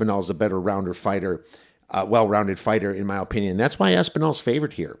Aspinall's a better rounder fighter, well-rounded fighter, in my opinion. That's why Aspinall's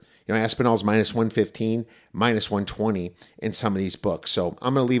favored here. You know, Aspinall's minus 115, minus 120 in some of these books. So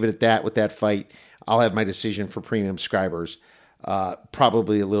I'm going to leave it at that with that fight. I'll have my decision for premium subscribers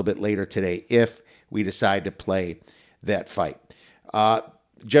probably a little bit later today if we decide to play that fight.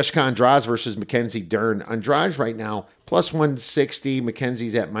 Jessica Andrade versus Mackenzie Dern. Andrade right now, plus 160.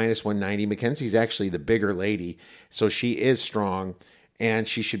 Mackenzie's at minus 190. Mackenzie's actually the bigger lady, so she is strong, and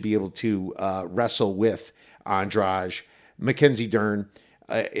she should be able to wrestle with Andrade. Mackenzie Dern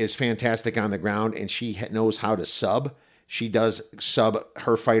is fantastic on the ground, and she knows how to sub. She does sub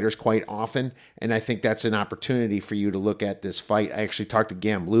her fighters quite often, and I think that's an opportunity for you to look at this fight. I actually talked to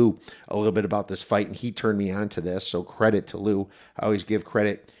Gamblou a little bit about this fight, and he turned me on to this, so credit to Lou. I always give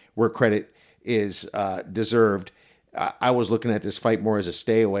credit where credit is deserved. I was looking at this fight more as a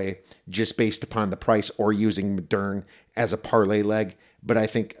stay away, just based upon the price, or using Dern as a parlay leg, but I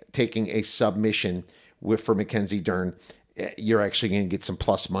think taking a submission for Mackenzie Dern, you're actually going to get some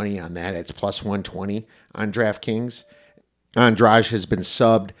plus money on that. It's plus 120 on DraftKings. Andrade has been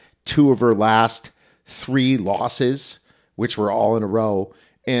subbed 2 of her last 3 losses, which were all in a row.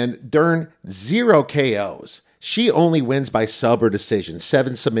 And Dern, 0 KOs. She only wins by sub or decision.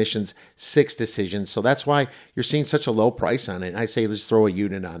 7 submissions, 6 decisions. So that's why you're seeing such a low price on it. And I say let's throw a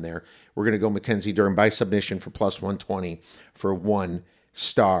unit on there. We're going to go Mackenzie Dern by submission for plus 120 for 1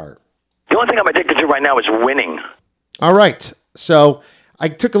 star. The only thing I'm addicted to right now is winning. All right. So I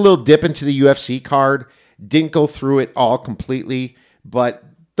took a little dip into the UFC card. Didn't go through it all completely, but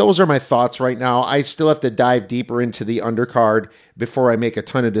those are my thoughts right now. I still have to dive deeper into the undercard before I make a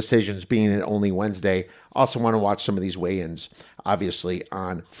ton of decisions, being it only Wednesday. Also want to watch some of these weigh-ins, obviously,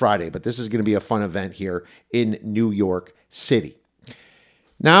 on Friday. But this is going to be a fun event here in New York City.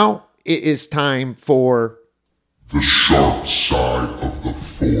 Now it is time for The Sharp Side of the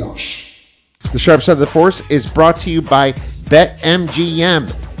Force. The Sharp Side of the Force is brought to you by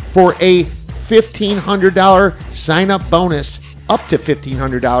BetMGM. For a $1,500 sign-up bonus, up to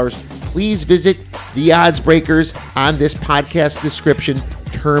 $1,500, please visit the odds breakers on this podcast description.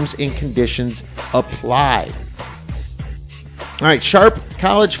 Terms and conditions apply. All right, Sharp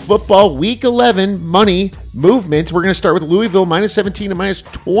College Football Week 11 money movement. We're going to start with Louisville, minus 17 to minus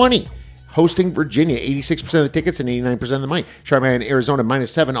 20. Hosting Virginia, 86% of the tickets and 89% of the money. Sharp Money in Arizona,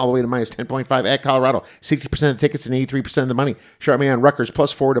 minus 7 all the way to minus 10.5 at Colorado. 60% of the tickets and 83% of the money. Sharp Money on Rutgers,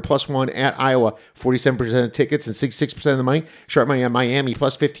 plus 4 to plus 1 at Iowa. 47% of the tickets and 66% of the money. Sharp Money on Miami,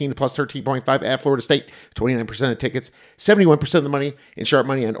 plus 15 to plus 13.5 at Florida State. 29% of the tickets, 71% of the money. And Sharp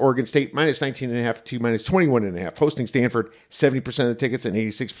Money on Oregon State, minus 19.5 to minus 21.5. Hosting Stanford, 70% of the tickets and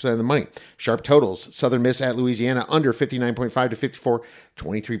 86% of the money. Sharp totals, Southern Miss at Louisiana, under 59.5 to 54.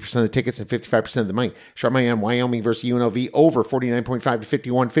 23% of the tickets and 55% of the money. Sharp money on Wyoming versus UNLV over 49.5 to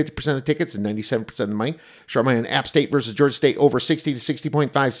 51, 50% of the tickets and 97% of the money. Sharp money on App State versus Georgia State over 60 to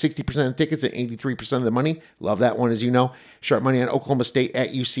 60.5, 60% of the tickets and 83% of the money. Love that one, as you know. Sharp money on Oklahoma State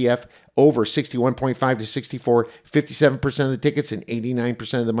at UCF over 61.5 to 64, 57% of the tickets and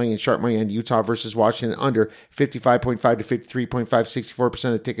 89% of the money. And sharp money on Utah versus Washington under 55.5 to 53.5, 64%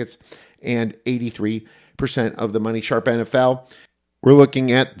 of the tickets and 83% of the money. Sharp NFL. We're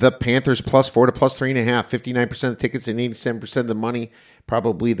looking at the Panthers +4 to +3.5, 59% of the tickets and 87% of the money.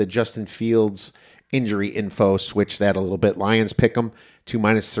 Probably the Justin Fields injury info. Switch that a little bit. Lions pick them 2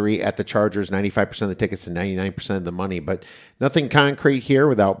 -3 at the Chargers, 95% of the tickets and 99% of the money. But nothing concrete here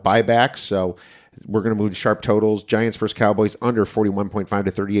without buybacks. So we're going to move to sharp totals. Giants versus Cowboys under 41.5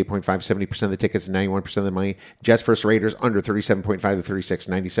 to 38.5, 70% of the tickets and 91% of the money. Jets versus Raiders under 37.5 to 36,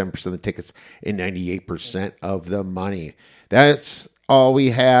 97% of the tickets and 98% of the money. That's all we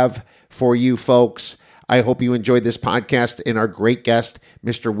have for you folks. I hope you enjoyed this podcast and our great guest,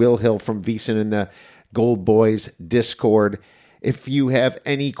 Mr. Will Hill from VSiN and the Gold Boys Discord. If you have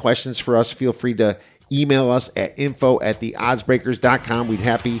any questions for us, feel free to email us at info@theoddsbreakers.com. We'd be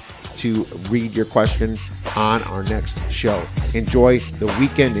happy to read your question on our next show. Enjoy the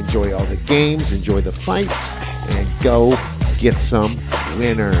weekend. Enjoy all the games. Enjoy the fights. And go get some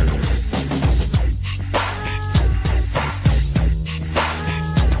winners.